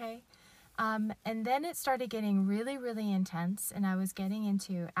going, okay. And then it started getting really, really intense, and I was getting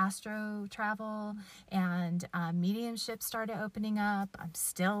into astro travel, and mediumship started opening up. I'm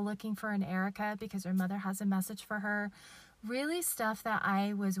still looking for an Erica because her mother has a message for her. Really stuff that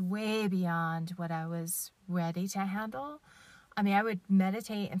I was way beyond what I was ready to handle. I mean, I would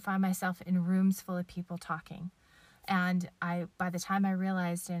meditate and find myself in rooms full of people talking. And by the time I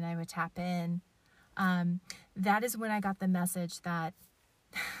realized it and I would tap in, that is when I got the message that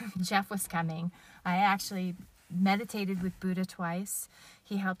Jeff was coming. I actually meditated with Buddha twice.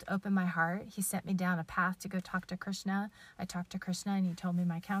 He helped open my heart. He sent me down a path to go talk to Krishna. I talked to Krishna, and he told me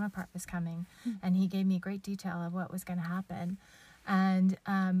my counterpart was coming. And he gave me great detail of what was going to happen. And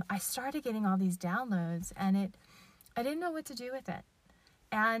I started getting all these downloads, and I didn't know what to do with it.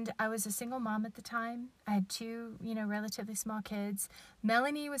 And I was a single mom at the time. I had 2, relatively small kids.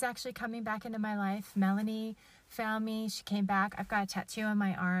 Melanie was actually coming back into my life. Melanie found me. She came back. I've got a tattoo on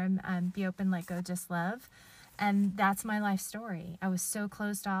my arm, Be Open, Let Go, Just Love. And that's my life story. I was so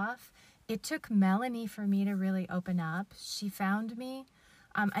closed off. It took Melanie for me to really open up. She found me.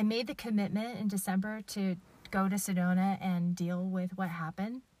 I made the commitment in December to go to Sedona and deal with what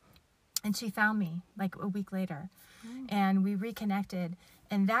happened. And she found me like a week later. And we reconnected.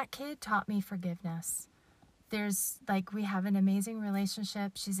 And that kid taught me forgiveness. We have an amazing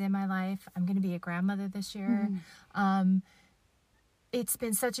relationship. She's in my life. I'm going to be a grandmother this year. It's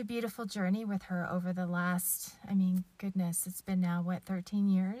been such a beautiful journey with her over the last, it's been now, 13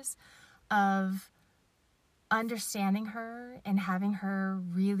 years of understanding her and having her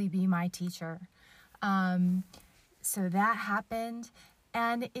really be my teacher. So that happened.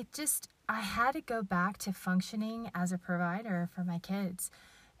 And I had to go back to functioning as a provider for my kids.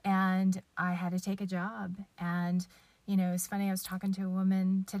 And I had to take a job. And, it's funny, I was talking to a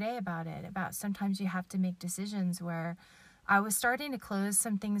woman today about sometimes you have to make decisions where I was starting to close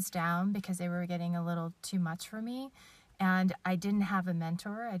some things down because they were getting a little too much for me. And I didn't have a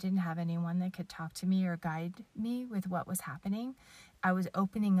mentor. I didn't have anyone that could talk to me or guide me with what was happening. I was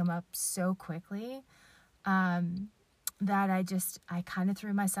opening them up so quickly that I kind of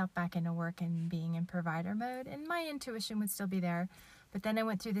threw myself back into work and being in provider mode. And my intuition would still be there. But then I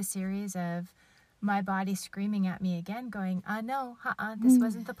went through the series of my body screaming at me again, going, no, this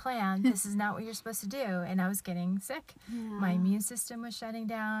wasn't the plan. This is not what you're supposed to do. And I was getting sick. Yeah. My immune system was shutting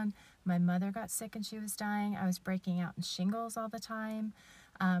down. My mother got sick and she was dying. I was breaking out in shingles all the time,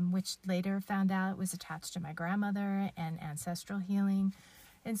 which later found out was attached to my grandmother and ancestral healing.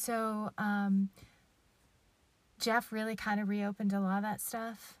 And so Jeff really kind of reopened a lot of that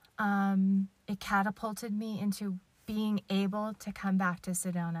stuff. It catapulted me into being able to come back to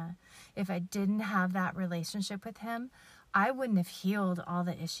Sedona. If I didn't have that relationship with him, I wouldn't have healed all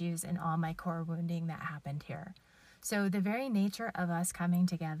the issues and all my core wounding that happened here. So the very nature of us coming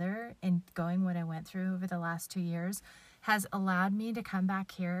together and going what I went through over the last 2 years has allowed me to come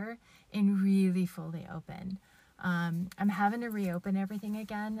back here and really fully open. I'm having to reopen everything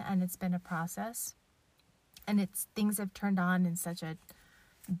again, and it's been a process. And things have turned on in such a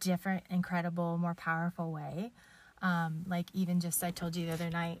different, incredible, more powerful way. Like even just, I told you the other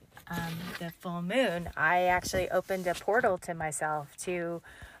night, the full moon, I actually opened a portal to myself, to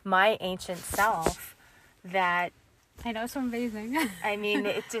my ancient self that... I know, it's amazing. I mean,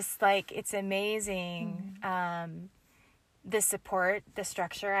 it's just like, it's amazing. The support, the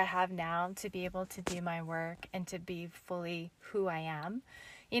structure I have now to be able to do my work and to be fully who I am.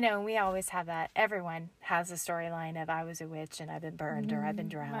 You know, we always have that. Everyone has a storyline of I was a witch and I've been burned or I've been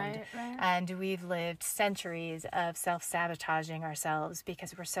drowned. Right. And we've lived centuries of self-sabotaging ourselves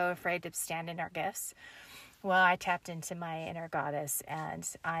because we're so afraid to stand in our gifts. Well, I tapped into my inner goddess, and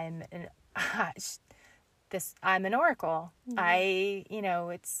I'm an oracle.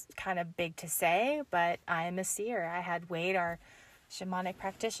 It's kind of big to say, but I'm a seer. I had Wade, our shamanic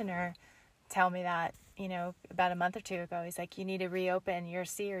practitioner, tell me that, about a month or two ago. He's like, you need to reopen. You're a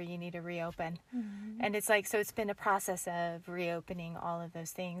seer. You need to reopen. And it's like, so it's been a process of reopening all of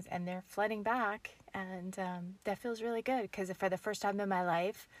those things, and they're flooding back. And that feels really good, because for the first time in my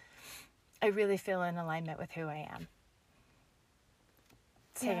life, I really feel in alignment with who I am.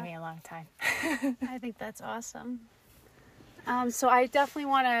 It's taken me a long time. I think that's awesome. So I definitely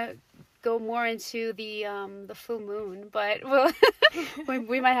want to go more into the full moon, but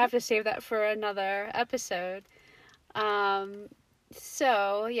we might have to save that for another episode.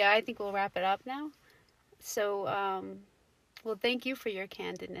 So yeah, I think we'll wrap it up now. So well, thank you for your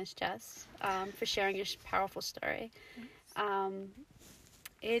candidness, Jess, for sharing your powerful story.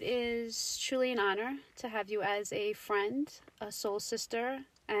 It is truly an honor to have you as a friend, a soul sister,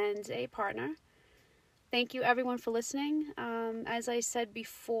 and a partner. Thank you, everyone, for listening. As I said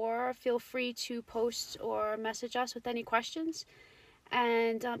before, feel free to post or message us with any questions.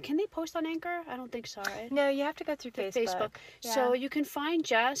 And can they post on Anchor? I don't think so, right? No, you have to go through Facebook. Yeah. So you can find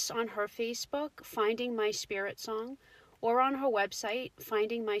Jess on her Facebook, Finding My Spirit Song, or on her website,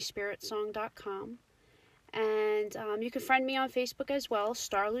 findingmyspiritsong.com. And you can friend me on Facebook as well,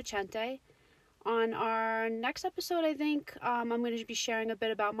 Star Lucente. On our next episode, I think I'm going to be sharing a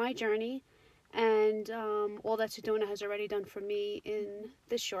bit about my journey and all that Sedona has already done for me in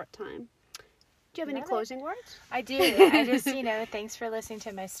this short time. Do you have any closing words? I do. I just, thanks for listening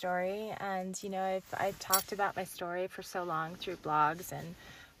to my story. And, I've talked about my story for so long through blogs and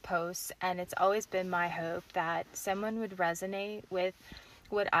posts. And it's always been my hope that someone would resonate with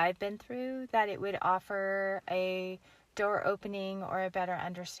what I've been through, that it would offer a door opening or a better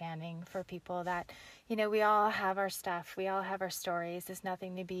understanding for people that, we all have our stuff. We all have our stories. There's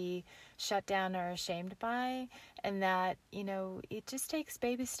nothing to be shut down or ashamed by. And that, it just takes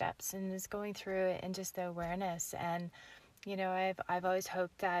baby steps and is going through it and just the awareness. And, I've always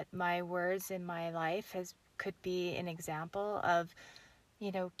hoped that my words in my life could be an example of,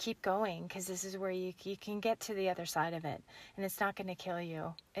 keep going, because this is where you can get to the other side of it. And it's not going to kill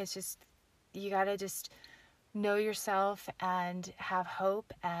you. It's just, you got to just know yourself and have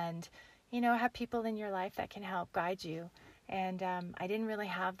hope and, have people in your life that can help guide you. And I didn't really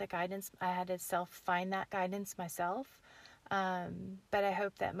have the guidance. I had to find that guidance myself. But I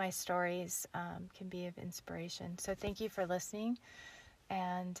hope that my stories can be of inspiration. So thank you for listening.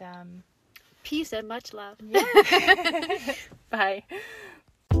 And peace and much love. Yeah. Bye.